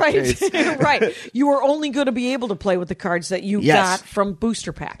Lab suitcase. Right. Right. You are only going to be able to play with the cards that you got from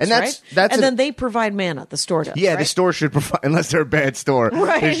booster packs, and right? And then they provide mana. The store does. Yeah, right? the store should provide, unless they're a bad store.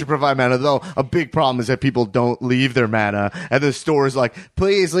 Right. They should provide mana. Though a big problem is that people don't leave their mana, and the store is like,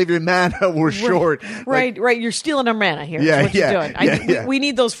 "Please leave your mana. We're short." Right. You're stealing our mana here. Yeah, what you're doing. We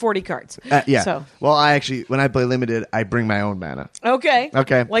need those 40 cards. Yeah. So. Well, when I play limited, I bring my own mana. Okay.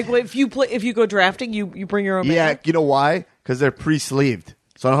 Okay. Like if you go drafting, you bring your own mana? Yeah, you know why? Because they're pre-sleeved.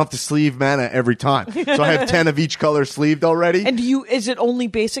 So I don't have to sleeve mana every time. So I have 10 of each color sleeved already. And is it only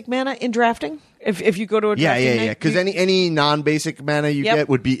basic mana in drafting? If you go to a drafting night? Yeah. Because any non-basic mana you get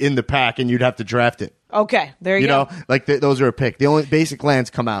would be in the pack, and you'd have to draft it. Okay, there you go. You know, like those are a pick. The only basic lands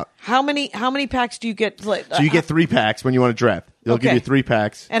come out. How many packs do you get? So you get 3 packs when you want to draft. They'll give you 3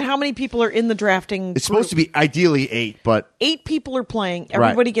 packs. And how many people are in the drafting? It's supposed to be ideally 8, but 8 people are playing.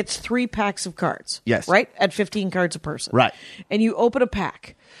 Everybody gets 3 packs of cards. Yes. Right? At 15 cards a person. Right. And you open a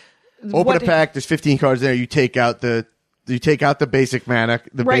pack. Open a pack. There's 15 cards there. You take out the basic mana.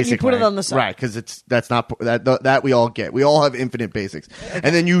 You put it on the side. Right, because that's not that we all get. We all have infinite basics. Okay.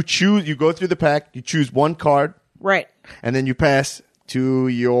 And then you go through the pack. You choose 1 card. Right. And then you pass to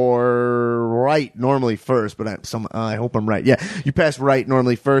your right normally first, but I hope I'm right. Yeah, you pass right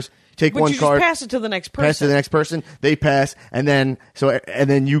normally first. Take one card. Just pass it to the next person. Pass to the next person. They pass, and then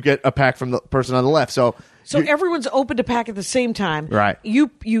you get a pack from the person on the left. So everyone's open to pack at the same time. Right. You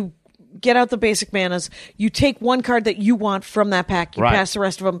get out the basic manas. You take 1 card that you want from that pack. You pass the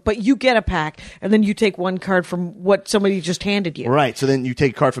rest of them, but you get a pack, and then you take 1 card from what somebody just handed you. Right. So then you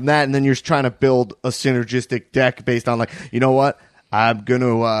take a card from that, and then you're trying to build a synergistic deck based on, like, you know what? I'm going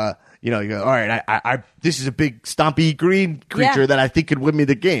to, you go, all right, I this is a big stompy green creature that I think could win me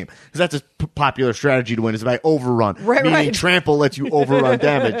the game. Because that's a popular strategy to win, is if I overrun. Right, Meaning trample lets you overrun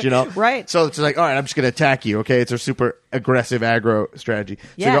damage, you know? Right. So it's like, all right, I'm just going to attack you, okay? It's a super aggressive aggro strategy.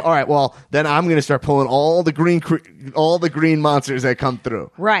 So you go, all right, well, then I'm going to start pulling all the green monsters that come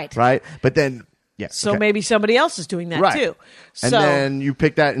through. Right. Right? But then, So maybe somebody else is doing that too. And then you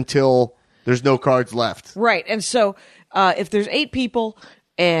pick that until there's no cards left. Right. And so if there's 8 people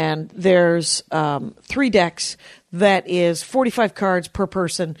and there's 3 decks, that is 45 cards per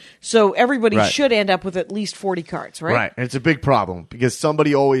person. So everybody Right. should end up with at least 40 cards, right? Right. And it's a big problem because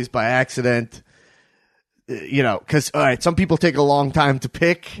somebody always by accident, because all right, some people take a long time to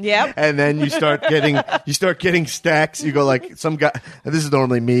pick. Yep. And then you start getting stacks. You go like some guy. And this is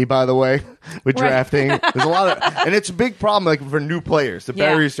normally me, by the way, with Right. drafting. There's a lot of, and it's a big problem like for new players. The Yeah.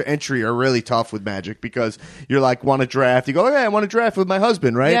 barriers to entry are really tough with Magic because you're like want to draft. You go, okay, I want to draft with my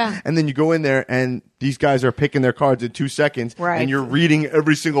husband, right? Yeah. And then you go in there and these guys are picking their cards in 2 seconds, Right. and you're reading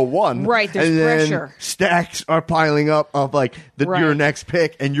every single one. Right, there's and then pressure. Stacks are piling up of like Right. your next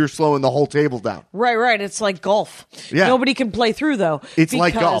pick, and you're slowing the whole table down. Right. It's like golf. Yeah. Nobody can play through, though. It's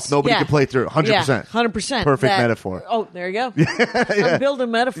like because- golf. Nobody can play through. 100%. 100%. Perfect metaphor. Oh, there you go. I'm building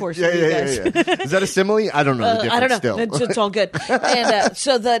metaphors for you guys. Is that a simile? I don't know the difference I don't know. still. It's all good. And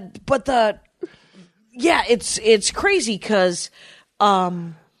it's crazy because,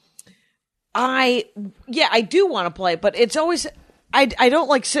 I do want to play, but it's always. I don't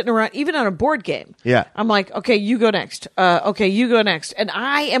like sitting around, even on a board game. Yeah. I'm like, okay, you go next. Okay, you go next. And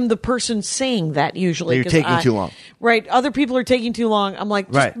I am the person saying that usually. You're 'cause taking too long. Right. Other people are taking too long. I'm like,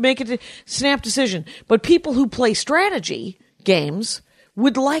 just Right. make it a snap decision. But people who play strategy games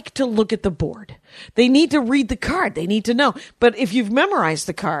would like to look at the board. They need to read the card. They need to know. But if you've memorized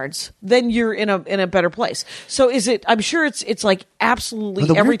the cards, then you're in a better place. So is it? I'm sure it's like absolutely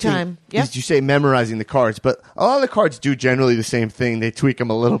The every weird thing time. Yeah. is you say memorizing the cards, but a lot of the cards do generally the same thing. They tweak them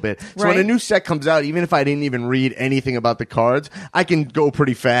a little bit. So when Right. a new set comes out, even if I didn't even read anything about the cards, I can go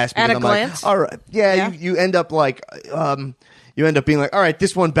pretty fast. At because a I'm glance? Like, all right. Yeah, Yeah. You end up like... you end up being like, all right,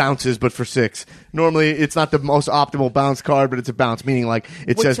 this one bounces, but for 6. Normally, it's not the most optimal bounce card, but it's a bounce, meaning like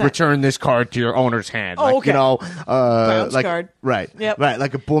it What's says that? return this card to your owner's hand. Oh, like, okay. Bounce like, card. Right. Yep. Right.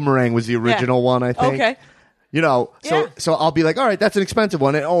 Like a boomerang was the original one, I think. Okay. So Yeah. so I'll be like, all right, that's an expensive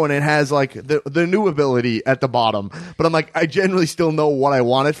one. And it has like the new ability at the bottom. But I'm like, I generally still know what I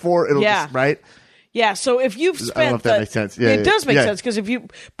want it for. It'll Yeah. just, right? Yeah, so if you've spent, I don't know if that makes sense. Yeah, it yeah, does make yeah. sense because if you,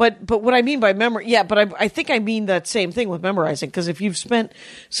 but what I mean by memory, yeah, but I think I mean that same thing with memorizing because if you've spent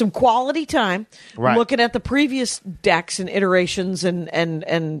some quality time Right. looking at the previous decks and iterations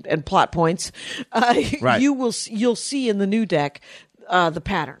and plot points, Right. you'll see in the new deck the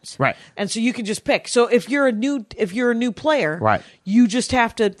patterns, Right. And so you can just pick. So if you're a new player, Right. you just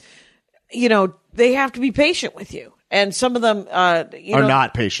have to, they have to be patient with you. And some of them Are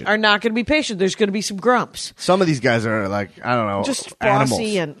not patient. Are not going to be patient. There's going to be some grumps. Some of these guys are like, I don't know, Just animals.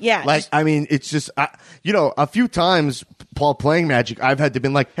 bossy and- yeah, Like, just- I mean, it's just, a few times while playing Magic, I've had to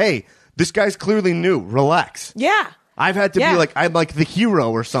been like, hey, this guy's clearly new. Relax. Yeah. I've had to Yeah. be like, I'm like the hero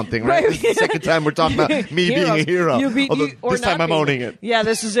or something, right? Right. This is the second time we're talking about me being a Heroes. hero. Although Or this not time I'm being- owning it. Yeah,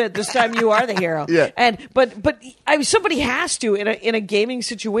 this is it. This time you are the hero. Yeah. But I mean, somebody has to in a gaming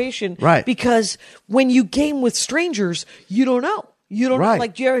situation, Right. Because when you game with strangers, you don't know. You don't know. Right.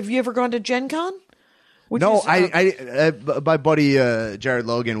 Like, have you ever gone to Gen Con? Which No, is, my buddy Jared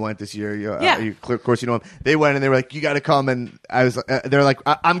Logan went this year. Yeah. Of course, you know him. They went and they were like, "You got to come." And I was, they're like,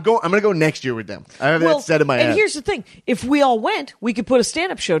 "I'm going to go next year with them." I have that set in my head. And here's the thing: if we all went, we could put a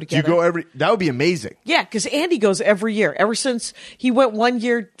stand-up show Do together. you go that would be amazing. Yeah, because Andy goes every year. Ever since he went one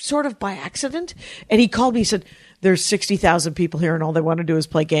year, sort of by accident, and he called me. He said, "There's 60,000 people here, and all they want to do is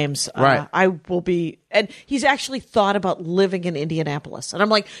play games. Right. I will be." And he's actually thought about living in Indianapolis. And I'm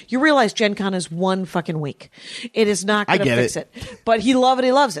like, "You realize Gen Con is one fucking week. It is not going to get fix it. it." But he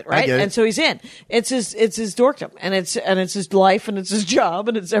loves it, right? get it. And so he's in. It's his dorkdom, and it's his life, and it's his job,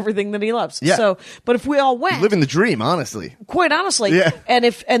 and it's everything that he loves. Yeah. So, but if we all went, Living the dream, honestly. quite honestly, Yeah.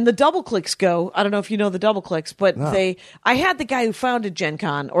 and the double clicks go, I don't know if you know the double clicks, but I had the guy who founded Gen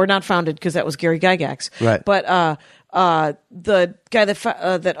Con, or not founded because that was Gary Gygax, Right. But the guy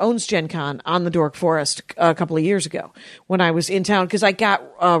that owns Gen Con on the Dork Forest a couple of years ago when I was in town, because I got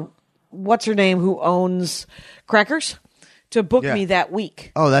what's her name who owns Crackers to book Yeah. me that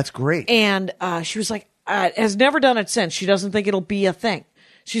week, Oh, that's great. and she was like, has never done it since. She doesn't think it'll be a thing.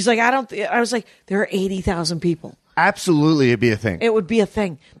 She's like, I was like, there are 80,000 people. Absolutely, it'd be a thing. It would be a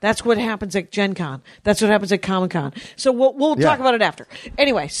thing. That's what happens at Gen Con. That's what happens at Comic Con. So we'll Yeah. talk about it after.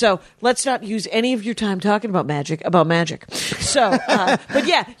 Anyway, so let's not use any of your time talking about magic. So, but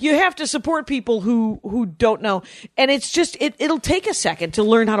yeah, you have to support people who don't know, and it's just it'll take a second to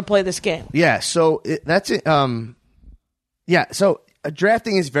learn how to play this game. Yeah, so that's it. Yeah, so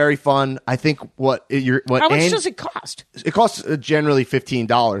drafting is very fun. I think How much does it cost? It costs generally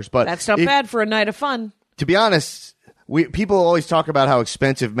 $15, but That's not bad for a night of fun. To be honest, people always talk about how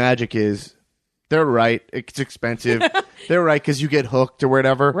expensive Magic is. They're right. It's expensive. They're right because you get hooked or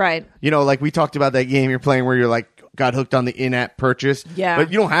whatever. Right. Like we talked about that game you're playing where you're like got hooked on the in-app purchase. Yeah.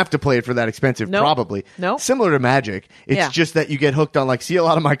 But you don't have to play it for that expensive, Nope. probably. Nope. Similar to Magic. It's Yeah. just that you get hooked on, like, see, a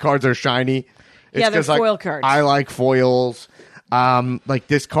lot of my cards are shiny. It's Yeah, they're 'cause, like, foil cards. I like foils. Like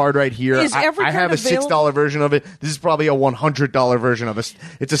this card right here. Is every I card have a $6 version of it. This is probably a $100 version of it.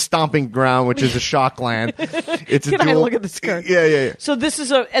 It's a Stomping Ground, which is a shock land. It's Can a I dual- look at this card? Yeah. So this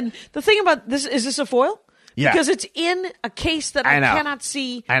is and the thing about this, is this a foil? Yeah. Because it's in a case that I I know. cannot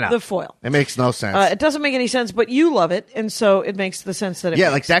see I know. the foil. It makes no sense. It doesn't make any sense, but you love it, and so it makes the sense that it Yeah,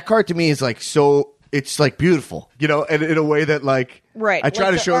 makes. like that card to me is like so. It's like beautiful, and in a way that like Right. I try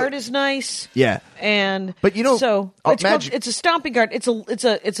like to the show art is nice. Yeah. And But so it's Magic- it's a stomping card. It's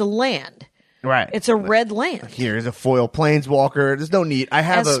a land. right. It's a red land. Here's a foil planeswalker. There's no need. I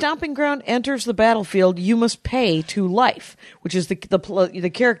have As a Stomping Ground enters the battlefield, you must pay 2 life, which is the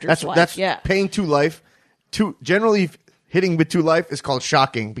character's life. that's yeah. paying 2 life. Generally hitting with 2 life is called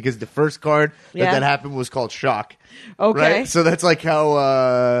shocking because the first card Yeah. that happened was called shock. Okay. Right? So that's like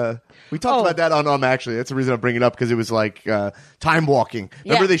how we talked Oh. about that on actually. That's the reason I'm bringing it up because it was like time walking.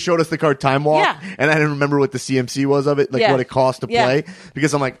 Remember Yeah. they showed us the card time walk? Yeah. And I didn't remember what the CMC was of it, like Yeah. what it cost to Yeah. play.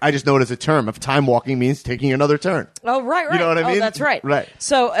 Because I'm like, I just know it as a term. If time walking means taking another turn. Oh, right. You know what I mean? Oh, that's right. Right.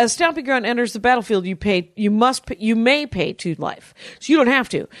 So, as Stomping Ground enters the battlefield, you may pay 2 life. So you don't have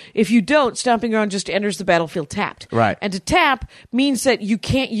to. If you don't, Stomping Ground just enters the battlefield tapped. Right. And to tap means that you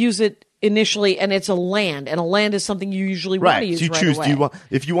can't use it initially, and it's a land, and a land is something you usually want to Right. use So you right choose. away.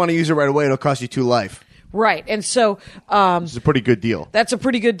 If you want to use it right away, it'll cost you 2 life. Right. And so It's a pretty good deal. that's a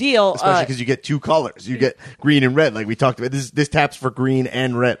pretty good deal. Especially because you get 2 colors. You get green and red, like we talked about. This taps for green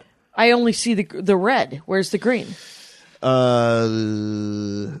and red. I only see the red. Where's the green?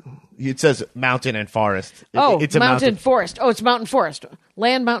 It says mountain and forest. It's a mountain forest. Oh, it's mountain forest.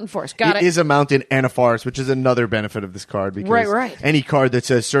 Land, mountain forest. Got it. It is a mountain and a forest, which is another benefit of this card. Because Right. any card that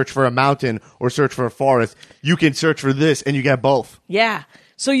says search for a mountain or search for a forest, you can search for this and you get both. Yeah.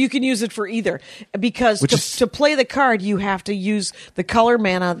 So you can use it for either, because Which is- to play the card, you have to use the color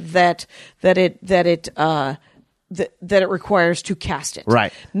mana that it requires to cast it.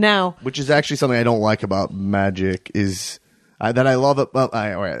 Right. Now, Which is actually something I don't like about Magic is that I love it. Well,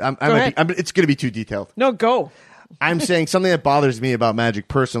 all right, it's going to be too detailed. no, go. I'm saying something that bothers me about Magic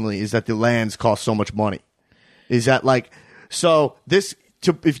personally is that the lands cost so much money. Is that like so this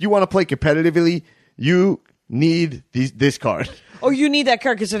if you want to play competitively, you need this card. Oh, you need that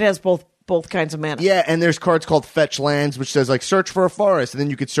card because it has both kinds of mana. Yeah, and there's cards called Fetch Lands, which says like search for a forest, and then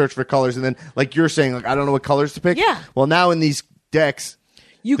you could search for colors, and then like you're saying, like I don't know what colors to pick. Yeah. Well, now in these decks,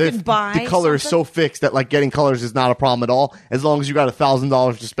 You can buy the color is so something? fixed that like getting colors is not a problem at all, as long as you got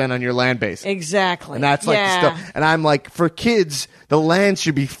 $1,000 to spend on your land base. Exactly. And that's like Yeah. the stuff. And I'm like, for kids, the land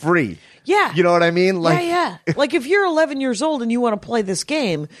should be free. Yeah. You know what I mean? Like, yeah. Like if you're 11 years old and you want to play this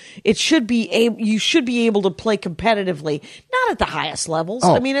game, you should be able to play competitively, not at the highest levels.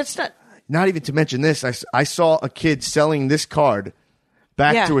 Oh. I mean, it's not. Not even to mention this, I saw a kid selling this card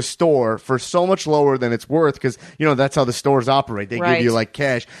back Yeah. to a store for so much lower than it's worth because, that's how the stores operate. They Right. give you like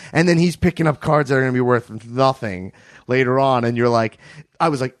cash. And then he's picking up cards that are going to be worth nothing later on. And you're like, I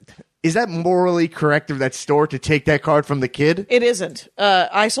was like, is that morally correct of that store to take that card from the kid? It isn't.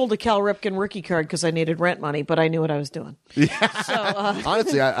 I sold a Cal Ripken rookie card because I needed rent money, but I knew what I was doing. So,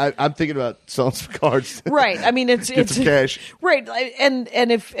 Honestly, I'm thinking about selling some cards. right. I mean, it's some cash. Right. And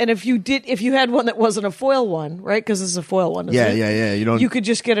if you had one that wasn't a foil one, right? Because this is a foil one. Isn't Yeah, it? yeah. You could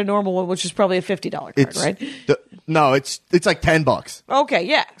just get a normal one, which is probably a $50 card, It's right? No, it's like $10. Okay,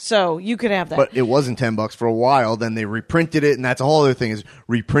 yeah. So you could have that. But it wasn't $10 for a while. Then they reprinted it, and that's a whole other thing. Is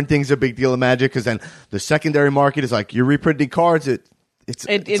reprinting's a big deal in Magic because then the secondary market is like you're reprinting cards. It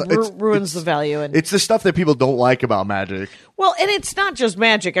ruins the value. And it's the stuff that people don't like about Magic. well, and it's not just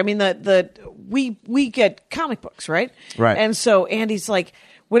Magic. I mean, we get comic books, right? Right. And so Andy's like,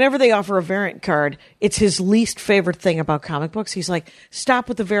 whenever they offer a variant card, it's his least favorite thing about comic books. He's like, stop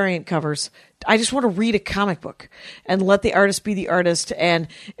with the variant covers. I just want to read a comic book and let the artist be the artist. And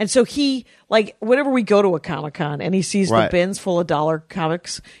so he, like, whenever we go to a Comic-Con and he sees Right. the bins full of dollar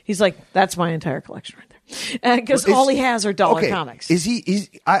comics, he's like, that's my entire collection right there. Because Well, all he has are dollar comics.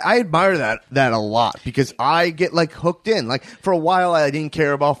 I admire that a lot because I get like hooked in. Like for a while, I didn't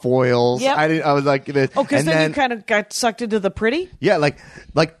care about foils. Yep. I was like, because and then you kind of got sucked into the pretty. yeah,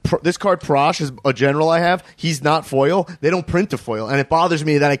 this card Prosh is a general I have. He's not foil. They don't print a foil, and it bothers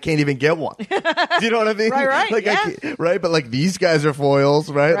me that I can't even get one. Do you know what I mean? Right, Like, yeah. Right, but like these guys are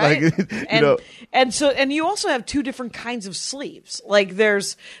foils, right? Right. Like, and you also have 2 different kinds of sleeves. Like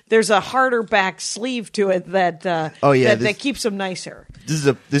there's a harder back sleeve to to it that that keeps him nicer. This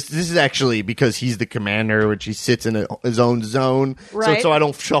is actually because he's the commander, which he sits in his own zone, Right. so I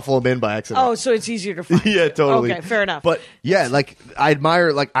don't shuffle him in by accident. Oh, so it's easier to find. Yeah, totally. Okay, fair enough. But yeah, like I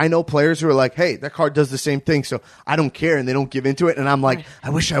admire, like I know players who are like, hey, that card does the same thing, so I don't care, and they don't give into it, and I'm like, Right. I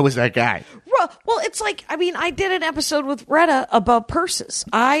wish I was that guy. Well, it's like, I mean, I did an episode with Retta about purses.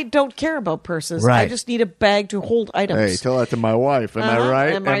 I don't care about purses. I Right. just need a bag to hold items. Hey, tell that to my wife. Am I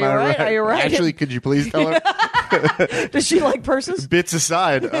right? Am I right? Are you right? Actually, could you please tell her? Does she like purses? Bits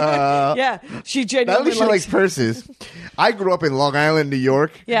aside. Yeah, she At genuinely least she likes likes purses. I grew up in Long Island, New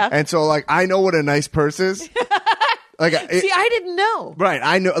York. Yeah. And so, like, I know what a nice purse is. Like, See, I didn't know. right,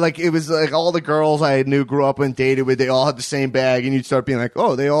 I know. Like, it was like all the girls I knew, grew up and dated with. They all had the same bag, and you'd start being like,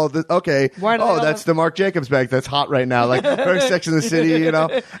 "Oh, they all okay. Why do they oh, all that's have- the Marc Jacobs bag that's hot right now, like very Sex in the City, you know."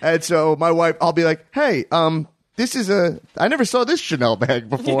 And so my wife, I'll be like, "Hey, this is I never saw this Chanel bag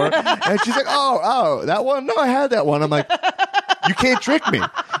before," and she's like, "Oh, that one? No, I had that one." I'm like, "You can't trick me.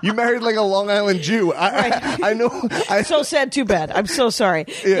 You married like a Long Island Jew. I know." So sad. Too bad. I'm so sorry.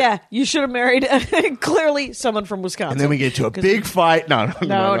 Yeah, you should have married clearly someone from Wisconsin. And then we get to a big fight. No.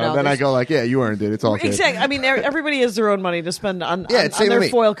 Then I there's- go like, "Yeah, you earned it. It's all good." Exactly. I mean, everybody has their own money to spend on Yeah, same their with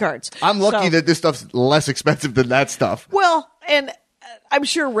me. foil cards. I'm lucky So- that this stuff's less expensive than that stuff. Well, and I'm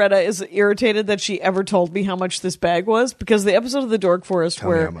sure Retta is irritated that she ever told me how much this bag was, because the episode of the Dork Forest Tell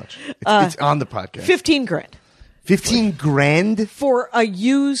me where how much. It's on the podcast. 15 grand 15 grand? for a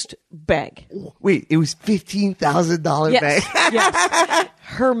used bag. Wait, it was $15,000 Yes. bag? Yes.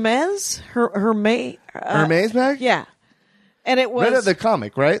 Hermes? Hermes bag? Yeah. And it was Retta the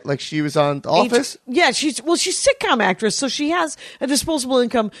comic, right? Like she was on The Office? Yeah, she's sitcom actress, so she has a disposable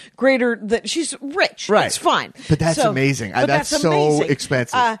income greater than she's rich. Right. It's fine. But that's amazing. But That's so amazing.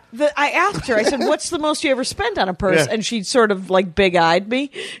 expensive. I asked her, I said, "What's the most you ever spent on a purse?" Yeah. And she sort of like big-eyed me.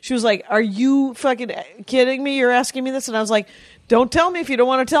 She was like, "Are you fucking kidding me? You're asking me this?" And I was like, "Don't tell me if you don't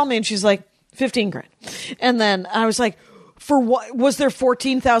want to tell me." And she's like, 15 grand. And then I was like, for what? Was there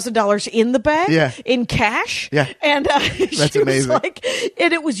 $14,000 in the bag? Yeah. In cash? Yeah. And she was amazing. like,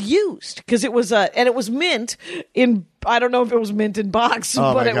 and it was used because it was and it was mint in, I don't know if it was mint in box,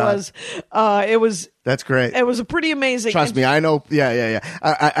 Oh, but my God. it was That's great. it was a pretty amazing. Trust me, I know. Yeah.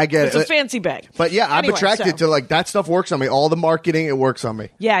 I get It's it. a fancy bag. But yeah, I'm Anyway, attracted so- to like that stuff works on me. All the marketing, it works on me.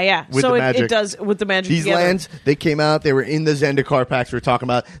 Yeah. With So the it magic. does with the magic. These together. lands, they came out. They were in the Zendikar packs we were talking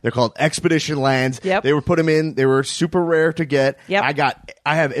about. They're called Expedition lands. Yep. They were put them in. They were super rare to get. Yep.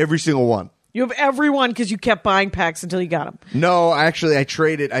 I have every single one. You have everyone because you kept buying packs until you got them. No, actually, I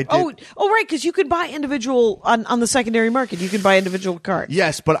traded. I did. Oh, right, because you could buy individual on the secondary market. You could buy individual cards.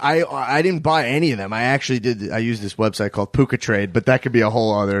 Yes, but I didn't buy any of them. I actually did. I used this website called Puka Trade, but that could be a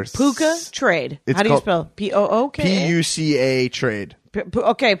whole other. Puka Trade. It's How do you called spell P-O-O-K? PUCA Trade.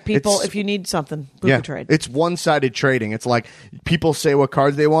 Okay, people, It's- if you need something, Puka Trade. It's one-sided trading. It's like people say what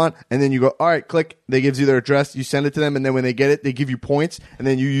cards they want, and then you go, all right, click. They gives you their address. You send it to them, and then when they get it, they give you points, and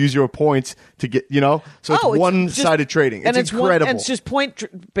then you use your points to get, So it's one-sided trading. and It's incredible. and it's just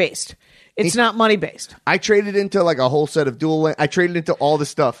point-based. It's not money-based. I traded into like a whole set of I traded into all the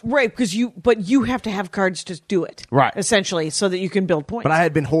stuff. Right, because you have to have cards to do it. Right. Essentially, so that you can build points. But I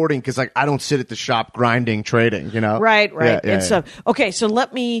had been hoarding because like I don't sit at the shop grinding trading, Right. Yeah, and so, okay, so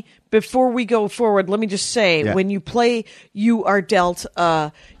before we go forward, let me just say, when you play, you are dealt,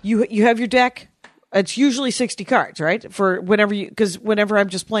 you have your deck. It's usually 60 cards, right? For because whenever I'm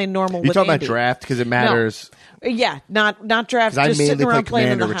just playing normal You with talking Andy. about draft because it matters. No. Yeah, not draft, Because I just sitting mainly play around playing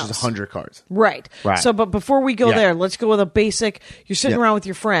in Commander, the which house. is 100 cards. Right. Right. So, but before we go Yeah. there, let's go with a basic. You're sitting Yeah. around with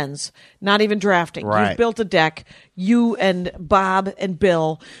your friends, not even drafting. Right. You've built a deck. You and Bob and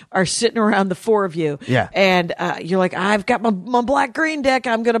Bill are sitting around, the four of you. Yeah. And you're like, I've got my black green deck.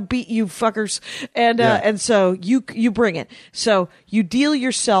 I'm gonna beat you fuckers. And so you bring it. So you deal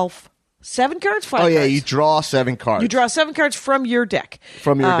yourself 7 cards, 5 Oh yeah, cards. you draw 7 cards. You draw 7 cards from your deck.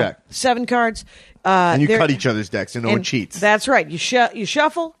 From your deck. 7 cards. and you there- cut each other's decks, and no one and cheats. That's right. You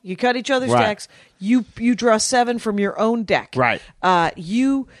shuffle. You cut each other's Right. decks. You draw 7 from your own deck. Right.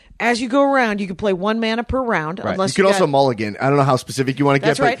 As you go around, you can play 1 mana per round. Right. Unless You could got- also mulligan. I don't know how specific you want to get,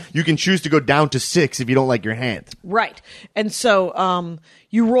 That's but right. you can choose to go down to 6 if you don't like your hand. Right. And so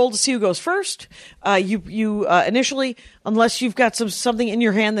you roll to see who goes first. You initially, unless you've got something in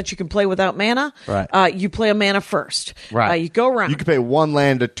your hand that you can play without mana, Right. you play a mana first. Right. You go around. You can pay 1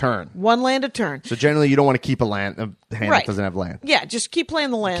 land a turn. 1 land a turn. So generally, you don't want to keep a hand Right. that doesn't have land. Yeah, just keep playing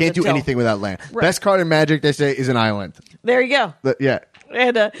the land. Can't do until- anything without land. Right. Best card in Magic, they say, is an island. There you go. Yeah.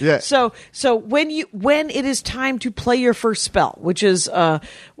 And Yeah. so when it is time to play your first spell, which is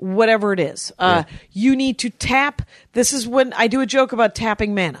whatever it is, you need to tap. This is when I do a joke about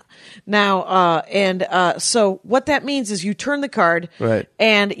tapping mana. Now, so what that means is you turn the card, Right.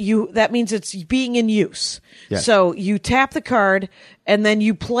 and that means it's being in use. Yes. So you tap the card, and then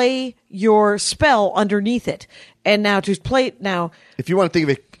you play your spell underneath it. And now to play it now. If you want to think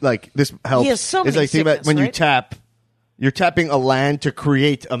of it like this helps. He has so it's many like think about sickness, when you right? tap, you're tapping a land to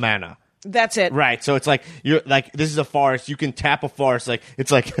create a mana. That's it. Right, so it's like you're like this is a forest. You can tap a forest, like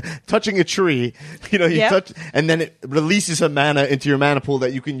it's like touching a tree. You Yep. touch, and then it releases a mana into your mana pool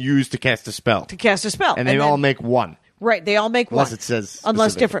that you can use to cast a spell. To cast a spell. And they all make one. Right, they all make Unless one. it says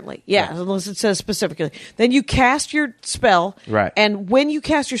unless specifically. differently. Yeah, unless it says specifically. Then you cast your spell. Right. And when you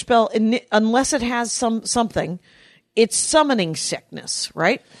cast your spell, unless it has something, it's summoning sickness,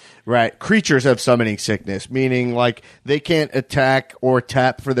 right? Right, creatures have summoning sickness, meaning like they can't attack or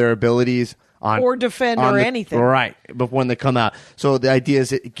tap for their abilities on Or defend or anything. Right, but when they come out, so the idea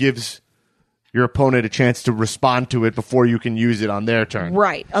is it gives your opponent a chance to respond to it before you can use it on their turn.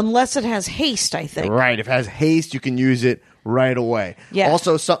 Right. Unless it has haste, I think. Right. If it has haste, you can use it right away. Yeah.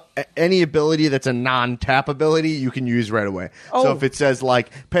 Also, any ability that's a non-tap ability, you can use right away. Oh. So if it says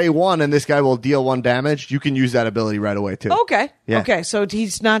like pay 1 and this guy will deal 1 damage, you can use that ability right away too. Okay. Yeah. Okay, so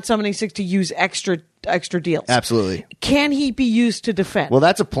he's not summoning 6 to use extra deals. Absolutely. Can he be used to defend? Well,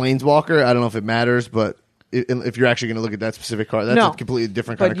 that's a planeswalker. I don't know if it matters, but if you're actually going to look at that specific card, that's No. a completely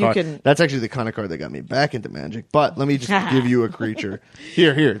different But kind of you card. can- That's actually the kind of card that got me back into Magic. But let me just give you a creature.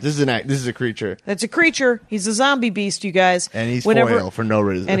 Here. This is a creature. That's a creature. He's a zombie beast, you guys. And he's foil for no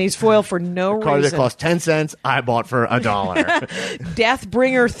reason. And he's foil for no Card that reason. cost 10 cents, I bought for $1.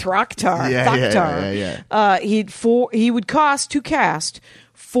 Deathbringer Thraktar. Yeah. He would cost to cast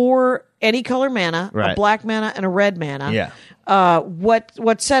 4 any color mana, a Right. black mana and a red mana. Yeah.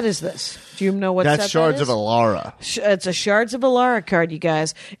 What set is this? Do you know what That's set Shards that is? of Alara. It's a Shards of Alara card, you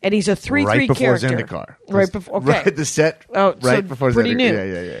guys, and he's a 3/3 Right before character. Zendikar. Right before. Okay. Right, the set. Oh, so right before pretty Zendikar.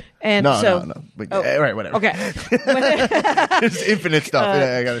 new. Yeah. And no. But, right, whatever. Okay. There's infinite stuff.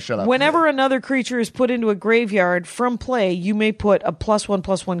 I gotta shut up. Whenever another creature is put into a graveyard from play, you may put a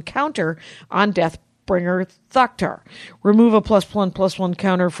 +1/+1 counter on Deathbringer Thraktar. Remove a +1/+1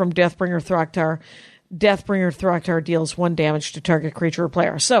 counter from Deathbringer Thraktar. Deathbringer Thraktar deals 1 damage to target creature or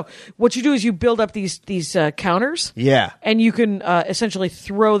player. So what you do is you build up these counters. Yeah. And you can essentially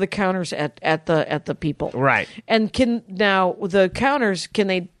throw the counters at the people. Right. And now the counters can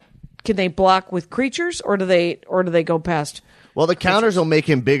they block with creatures or do they go past? Well, the counters will make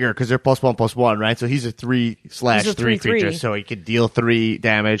him bigger because they're +1/+1, right? So he's a 3/3 He's a 3/3. creature, so he could deal 3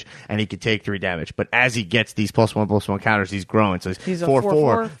 damage and he could take 3 damage. But as he gets these +1/+1 counters, he's growing. So He's a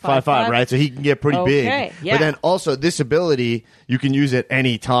 4/4, 5/5, right? So he can get pretty big. Yeah. But then also this ability you can use at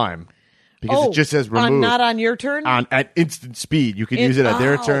any time because it just says remove. Not on your turn? At instant speed. You can use it at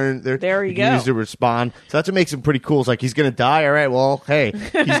their Oh, turn. there you can go. use it to respond. So that's what makes him pretty cool. It's like he's going to die. All right, well, hey,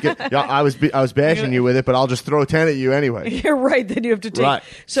 I was bashing you with it, but I'll just throw 10 at you anyway. You're right. Then you have to take. Right.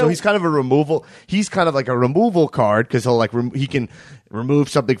 So he's kind of a removal. He's kind of like a removal card because he'll like he can remove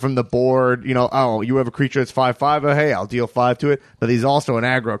something from the board. You have a creature that's 5/5. Oh, hey, I'll deal 5 to it. But he's also an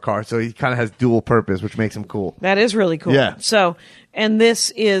aggro card, so he kind of has dual purpose, which makes him cool. That is really cool. Yeah. So, and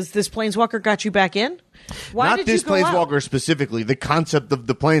this Planeswalker got you back in? Why Not did this you go out? Planeswalker specifically, the concept of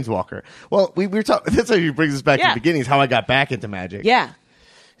the Planeswalker. Well, we were talking. That's how you brings us back to Yeah. the beginning. Is how I got back into Magic. Yeah.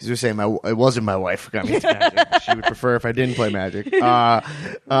 As you were saying, it wasn't my wife who got me into Magic. She would prefer if I didn't play Magic.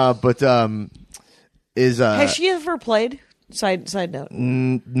 Has she ever played? Side note.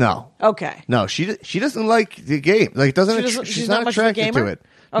 No. Okay. No, she doesn't like the game. Like, she's not much of a attracted to gamer? it.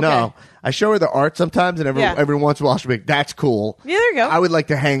 Okay. No, I show her the art sometimes, and every once in a while she'll be like, "That's cool." Yeah, there you go. I would like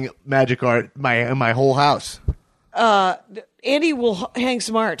to hang Magic art in my whole house. Andy will hang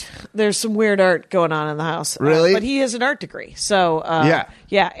some art. There's some weird art going on in the house. Really? But he has an art degree. So,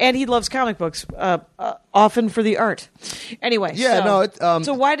 Yeah, and he loves comic books, often for the art. Anyway. Yeah,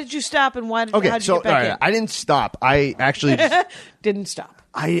 so why did you stop and how did you so get back in? I didn't stop. I actually Didn't stop.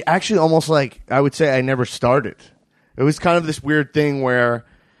 I actually almost I would say I never started. It was kind of this weird thing where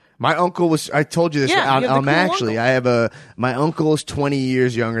my uncle was. I told you this. Yeah, you have the I'm cool actually. uncle. My uncle is 20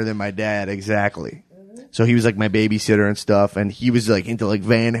 years younger than my dad. Exactly. So he was like my babysitter and stuff, and he was like into like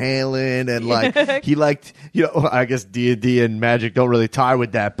Van Halen and like he liked, I guess D&D and Magic don't really tie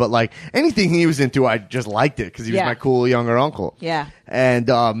with that, but like anything he was into, I just liked it because he was my cool younger uncle. Yeah.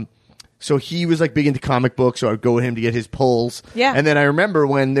 And so he was like big into comic books, so I'd go with him to get his pulls. Yeah. And then I remember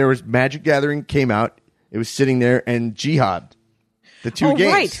when there was Magic Gathering came out, it was sitting there, and Jihad, the two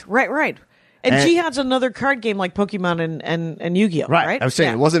games. Right. And Jihad's another card game like Pokemon and Yu-Gi-Oh. Right? I was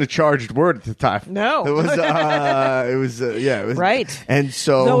saying it wasn't a charged word at the time. No. It was. It was right. And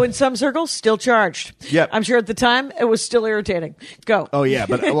so, though in some circles, still charged. Yep. I'm sure at the time it was still irritating. Go. Oh yeah,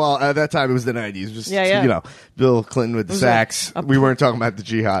 but at that time it was the 90s. It was just, Yeah. you know, Bill Clinton with the sax. We weren't talking about the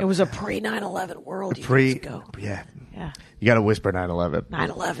Jihad. It was a pre-9/11 world. Go. Yeah. Yeah. You got to whisper 9/11.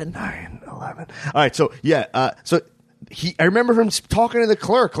 9/11. 9/11. All right, so yeah, I remember him talking to the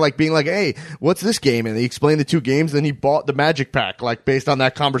clerk, like being like, "Hey, what's this game?" And he explained the two games. Then he bought the Magic Pack, like based on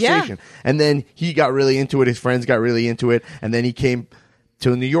that conversation. Yeah. And then he got really into it. His friends got really into it. And then he came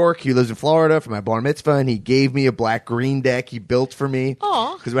to New York. He lives in Florida for my bar mitzvah, and he gave me a black-green deck he built for me.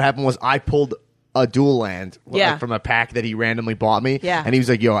 Aw. Because what happened was I pulled a dual land Yeah. from a pack that he randomly bought me. Yeah. And he was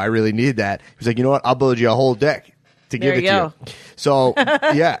like, "Yo, I really need that." He was like, "You know what? I'll build you a whole deck to There give it you to you." So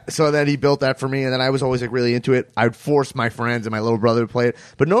yeah, so then he built that for me, and then I was always like really into it. I would force my friends and my little brother to play it,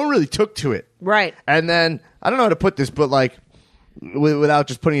 but no one really took to it. Right. And then I don't know how to put this, but like without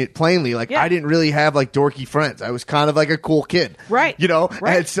just putting it plainly, like Yeah. I didn't really have like dorky friends. I was kind of like a cool kid, Right. You know,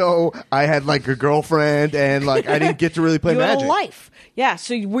 Right. and so I had like a girlfriend, and like I didn't get to really play You had Magic. a life. Yeah.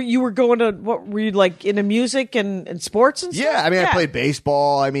 So you were going to, what were you like, into music and sports and stuff? Yeah, I mean, I played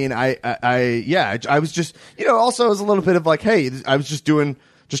baseball. I mean, I was just, you know, also it was a little bit of like, hey, I was just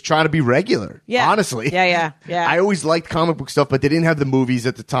trying to be regular. Yeah. Honestly. Yeah. I always liked comic book stuff, but they didn't have the movies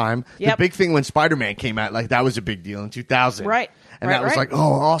at the time. Yep. The big thing when Spider-Man came out, like that was a big deal in 2000. Right. And Right, that was right. like,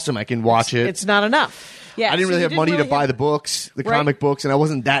 oh, awesome, I can watch it. It's not enough. Yeah. I didn't so really you have money to buy the books, the comic books, and I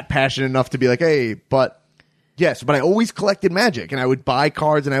wasn't that passionate enough to be like, hey, but yes, but I always collected Magic, and I would buy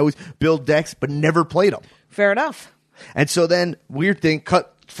cards, and I always build decks, but never played them. Fair enough. And so then, weird thing,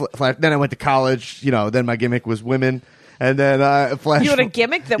 flash. Then I went to college. You know, then my gimmick was women, and then flash. You had a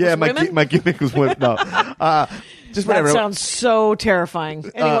gimmick that was women? my gimmick was women. No, just That whatever. sounds so terrifying.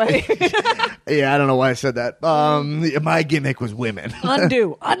 Anyway, Yeah, I don't know why I said that. My gimmick was women.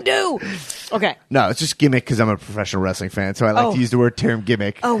 undo. Okay. No, it's just gimmick because I'm a professional wrestling fan, so I like Oh. to use the term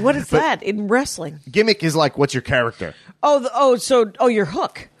gimmick. Oh, what is But that in wrestling? Gimmick is like, what's your character? Your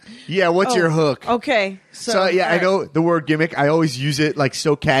hook. Yeah, what's your hook? Okay. So yeah, I all right. know the word gimmick. I always use it like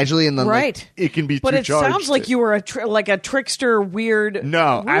so casually, and then like, Right. it can be But too it charged. sounds like you were a trickster, weird.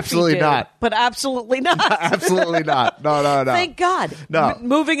 No, roofie absolutely dude. not. But absolutely not. Absolutely not. No. Thank God. No.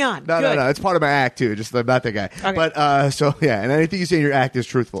 Moving on. No, Good. no. It's part of my act too. Just I'm not that guy. Okay. But so yeah, and anything you say in your act is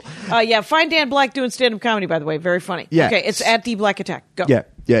truthful. Yeah. Find Dan Black doing stand-up comedy. By the way, very funny. Yeah. Okay. It's at D Black Attack. Go.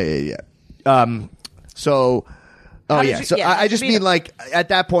 Yeah. So. Oh How did yeah, you- so yeah, I how'd you just beat mean him? like at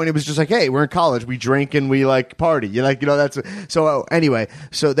that point it was just like, hey, we're in college, we drink and we like party. You like, you know, that's so. Anyway,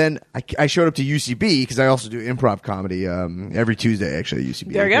 so then I showed up to UCB because I also do improv comedy every Tuesday actually at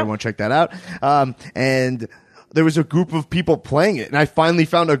UCB. There you go. Everyone check that out. And there was a group of people playing it, and I finally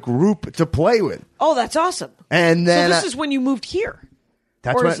found a group to play with. Oh, that's awesome. And So then this is when you moved here.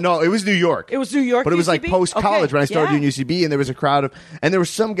 that's or when is- no, it was New York. It was New York, but it was like UCB? post college Okay, when I started yeah. doing UCB, and there was a crowd of, and there were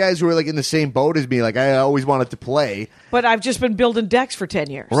some guys who were like in the same boat as me. Like I always wanted to play. But I've just been building decks for 10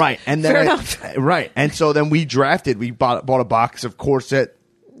 years. Right, and then Fair enough. right, and so then we drafted. We bought a box of Corset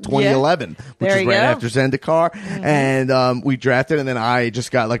 2011, which There was you right go. after Zendikar, and we drafted. And then I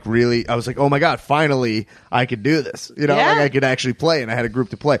just got like really, I was like, oh my god, finally I could do this. You know, Yeah. like I could actually play, and I had a group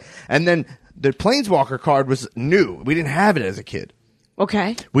to play. And then the Planeswalker card was new. We didn't have it as a kid.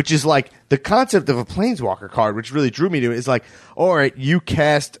 Okay. Which is like the concept of a Planeswalker card, which really drew me to it, is like, all right, you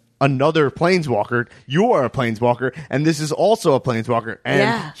cast another Planeswalker, you are a Planeswalker, and this is also a Planeswalker,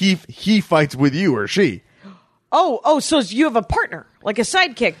 and Yeah. he fights with you or she. Oh, so you have a partner, like a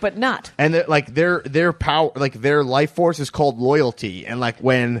sidekick, but not. And like their power, like their life force is called loyalty, and like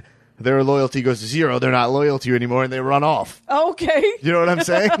when their loyalty goes to zero, they're not loyal to you anymore, and they run off. Okay. You know what I'm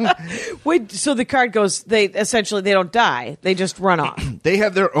saying? Wait, so the card goes, they don't die. They just run off. They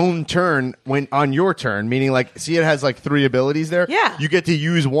have their own turn when on your turn, meaning like, see, it has like 3 abilities there. Yeah. You get to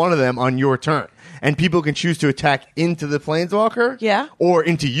use one of them on your turn. And people can choose to attack into the Planeswalker. Yeah. Or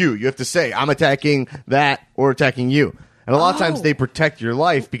into you. You have to say, I'm attacking that or attacking you. And a lot of times Oh. they protect your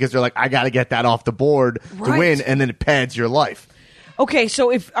life because they're like, I got to get that off the board to Right. win, and then it pads your life. Okay, so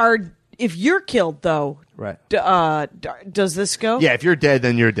if you're killed, though, Right. does this go? Yeah, if you're dead,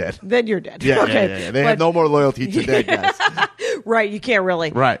 then you're dead. Then you're dead. Yeah, okay. yeah. They have no more loyalty to dead guys. Right, you can't really.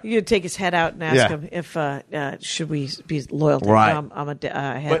 Right. You could take his head out and ask Yeah. him if should we be loyal to Right. him. I'm a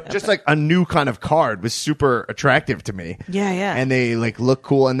head. But just like a new kind of card was super attractive to me. Yeah, yeah. And they like look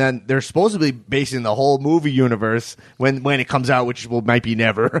cool, and then they're supposedly basing the whole movie universe when it comes out, which might be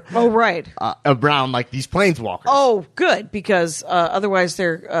never. Oh, right. Around like these Planeswalkers. Oh, good, because otherwise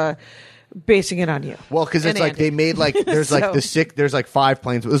they're basing it on you. Well, because it's And like Andy. they made like there's So- like there's like 5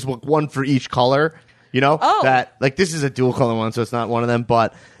 planes. There's one for each color. You know that like this is a dual color one, so it's not one of them.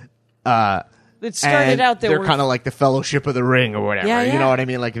 But It started and out there. they're kind of like the Fellowship of the Ring or whatever. Yeah, You yeah. know what I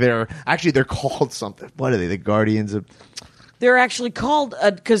mean? Like they're called something. What are they? The Guardians of. They're actually called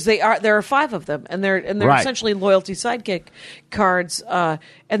because there are 5 of them, and they're Right. essentially loyalty sidekick cards.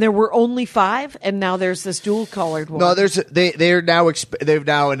 And there were only 5, and now there's this dual colored one. No, they're now they've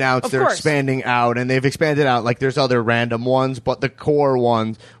now announced Of they're course. expanding out, and they've expanded out. Like there's other random ones, but the core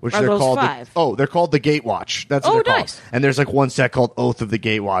ones, which Are they're those called, 5? they're called the Gatewatch. That's what Oh, they're called. nice. And there's like one set called Oath of the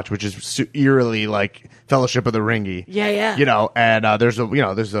Gatewatch, which is eerily like Fellowship of the Ringy. Yeah, yeah. You know, and there's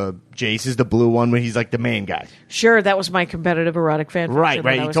a Jace is the blue one when he's like the main guy. Sure, that was my competitive erotic fan fiction Right. that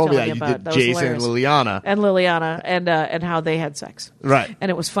I You was told me telling that you about. did That was Jason and hilarious. Liliana. and how they had sex. Right. And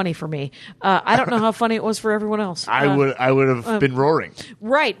it was funny for me. I don't know how funny it was for everyone else. I would have been roaring.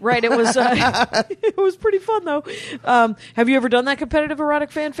 Right. It was it was pretty fun though. Have you ever done that competitive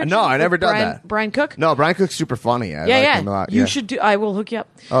erotic fan fiction? No, I with never done Brian, that. Brian Cook? No, Brian Cook's super funny. I like him a lot. You Yeah. should do. I will hook you up.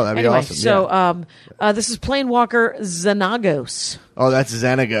 Oh, that'd be anyway, awesome, So, this is Planewalker Xenagos. Oh, that's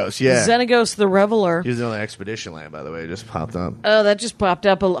Xenagos. Yeah. Xenagos the Reveler. He was on the Expedition Land, by the way. It just popped up. Oh, that just popped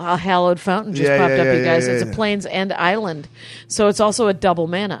up. A hallowed fountain just Yeah, popped yeah, up, yeah, you guys. yeah, It's yeah. a plains and island, so it's also a double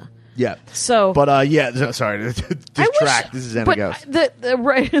mana. Yeah. So, But sorry to distract. This is Xenagos.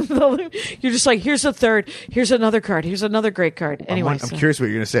 But you're just like, here's a third, here's another card, here's another great card. Anyway, I'm so- curious what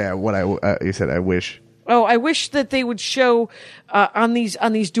you're going to say. You said I wish. Oh, I wish that they would show on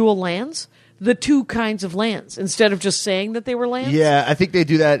these dual lands the 2 kinds of lands instead of just saying that they were lands. Yeah, I think they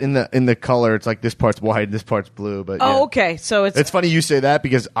do that in the color. It's like this part's white, this part's blue. But Oh, yeah. okay. So It's funny you say that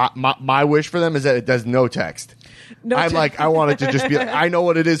because my wish for them is that it does no text. No I'm text. like, I want it to just be like, I know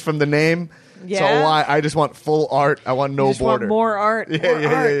what it is from the name. Yeah. So I just want full art. I want no you just border. want more art. Yeah, more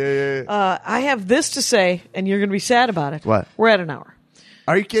yeah, art. yeah. I have this to say, and you're going to be sad about it. What? We're at an hour.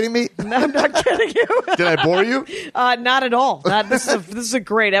 Are you kidding me? No, I'm not kidding you. Did I bore you? Not at all. This is a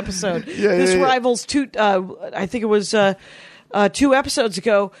great episode. This yeah. rivals 2. I think it was 2 episodes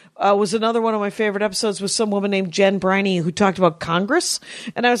ago. Was another one of my favorite episodes with some woman named Jen Briney who talked about Congress,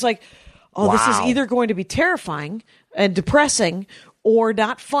 and I was like, "Oh, this is Wow. either going to be terrifying and depressing, or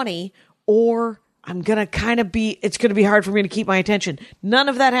not funny, or." I'm going to kind of it's going to be hard for me to keep my attention. None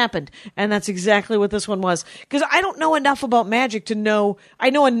of that happened. And that's exactly what this one was. Because I don't know enough about magic to know.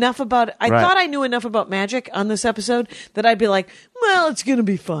 I know enough about, I Right. thought I knew enough about magic on this episode that I'd be like, well, it's going to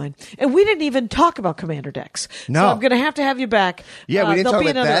be fine. And we didn't even talk about Commander Decks. No. So I'm going to have you back. Yeah, we didn't there'll talk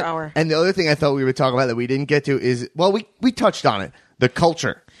be about another that. hour. And the other thing I thought we would talk about that we didn't get to is, well, we touched on it. The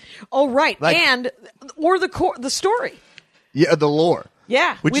culture. Oh, right. Like- Or the story. Yeah, the lore.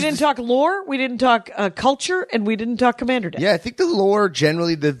 Yeah. Which We is didn't talk lore. We didn't talk culture. And we didn't talk Commander Decks. Yeah, I think the lore,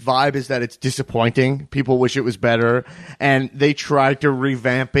 generally, the vibe is that it's disappointing. People wish it was better. And they tried to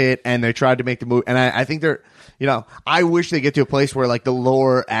revamp it, and they tried to make the movie. And I think I wish they get to a place where, like, the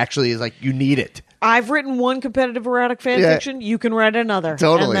lore actually is, like, you need it. I've written one competitive erotic fan Yeah. fiction. You can write another.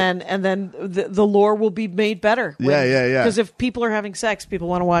 Totally. And then the lore will be made better. Yeah. Because if people are having sex, people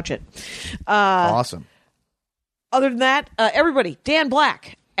want to watch it. Awesome. Other than that, everybody, Dan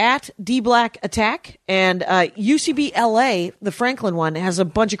Black at DBlackAttack and UCB LA, the Franklin one, has a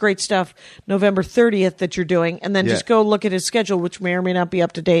bunch of great stuff November 30th that you're doing. And then Yeah. just go look at his schedule, which may or may not be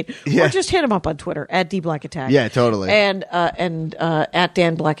up to date. Yeah. Or just hit him up on Twitter at DBlackAttack. Yeah, totally. And at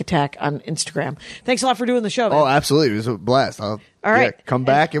Dan Black Attack on Instagram. Thanks a lot for doing the show, man. Oh, absolutely. It was a blast. All right. come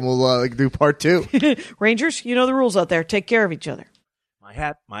back, and we'll do part 2. Rangers, you know the rules out there. Take care of each other. My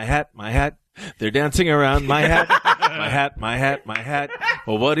hat, my hat, my hat. They're dancing around my hat, my hat, my hat, my hat.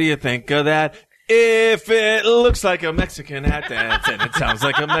 Well, what do you think of that? If it looks like a Mexican hat dance and it sounds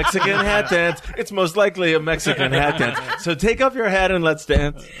like a Mexican hat dance, it's most likely a Mexican hat dance. So take off your hat and let's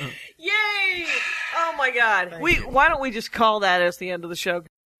dance. Yay! Oh my God. Why don't we just call that as the end of the show?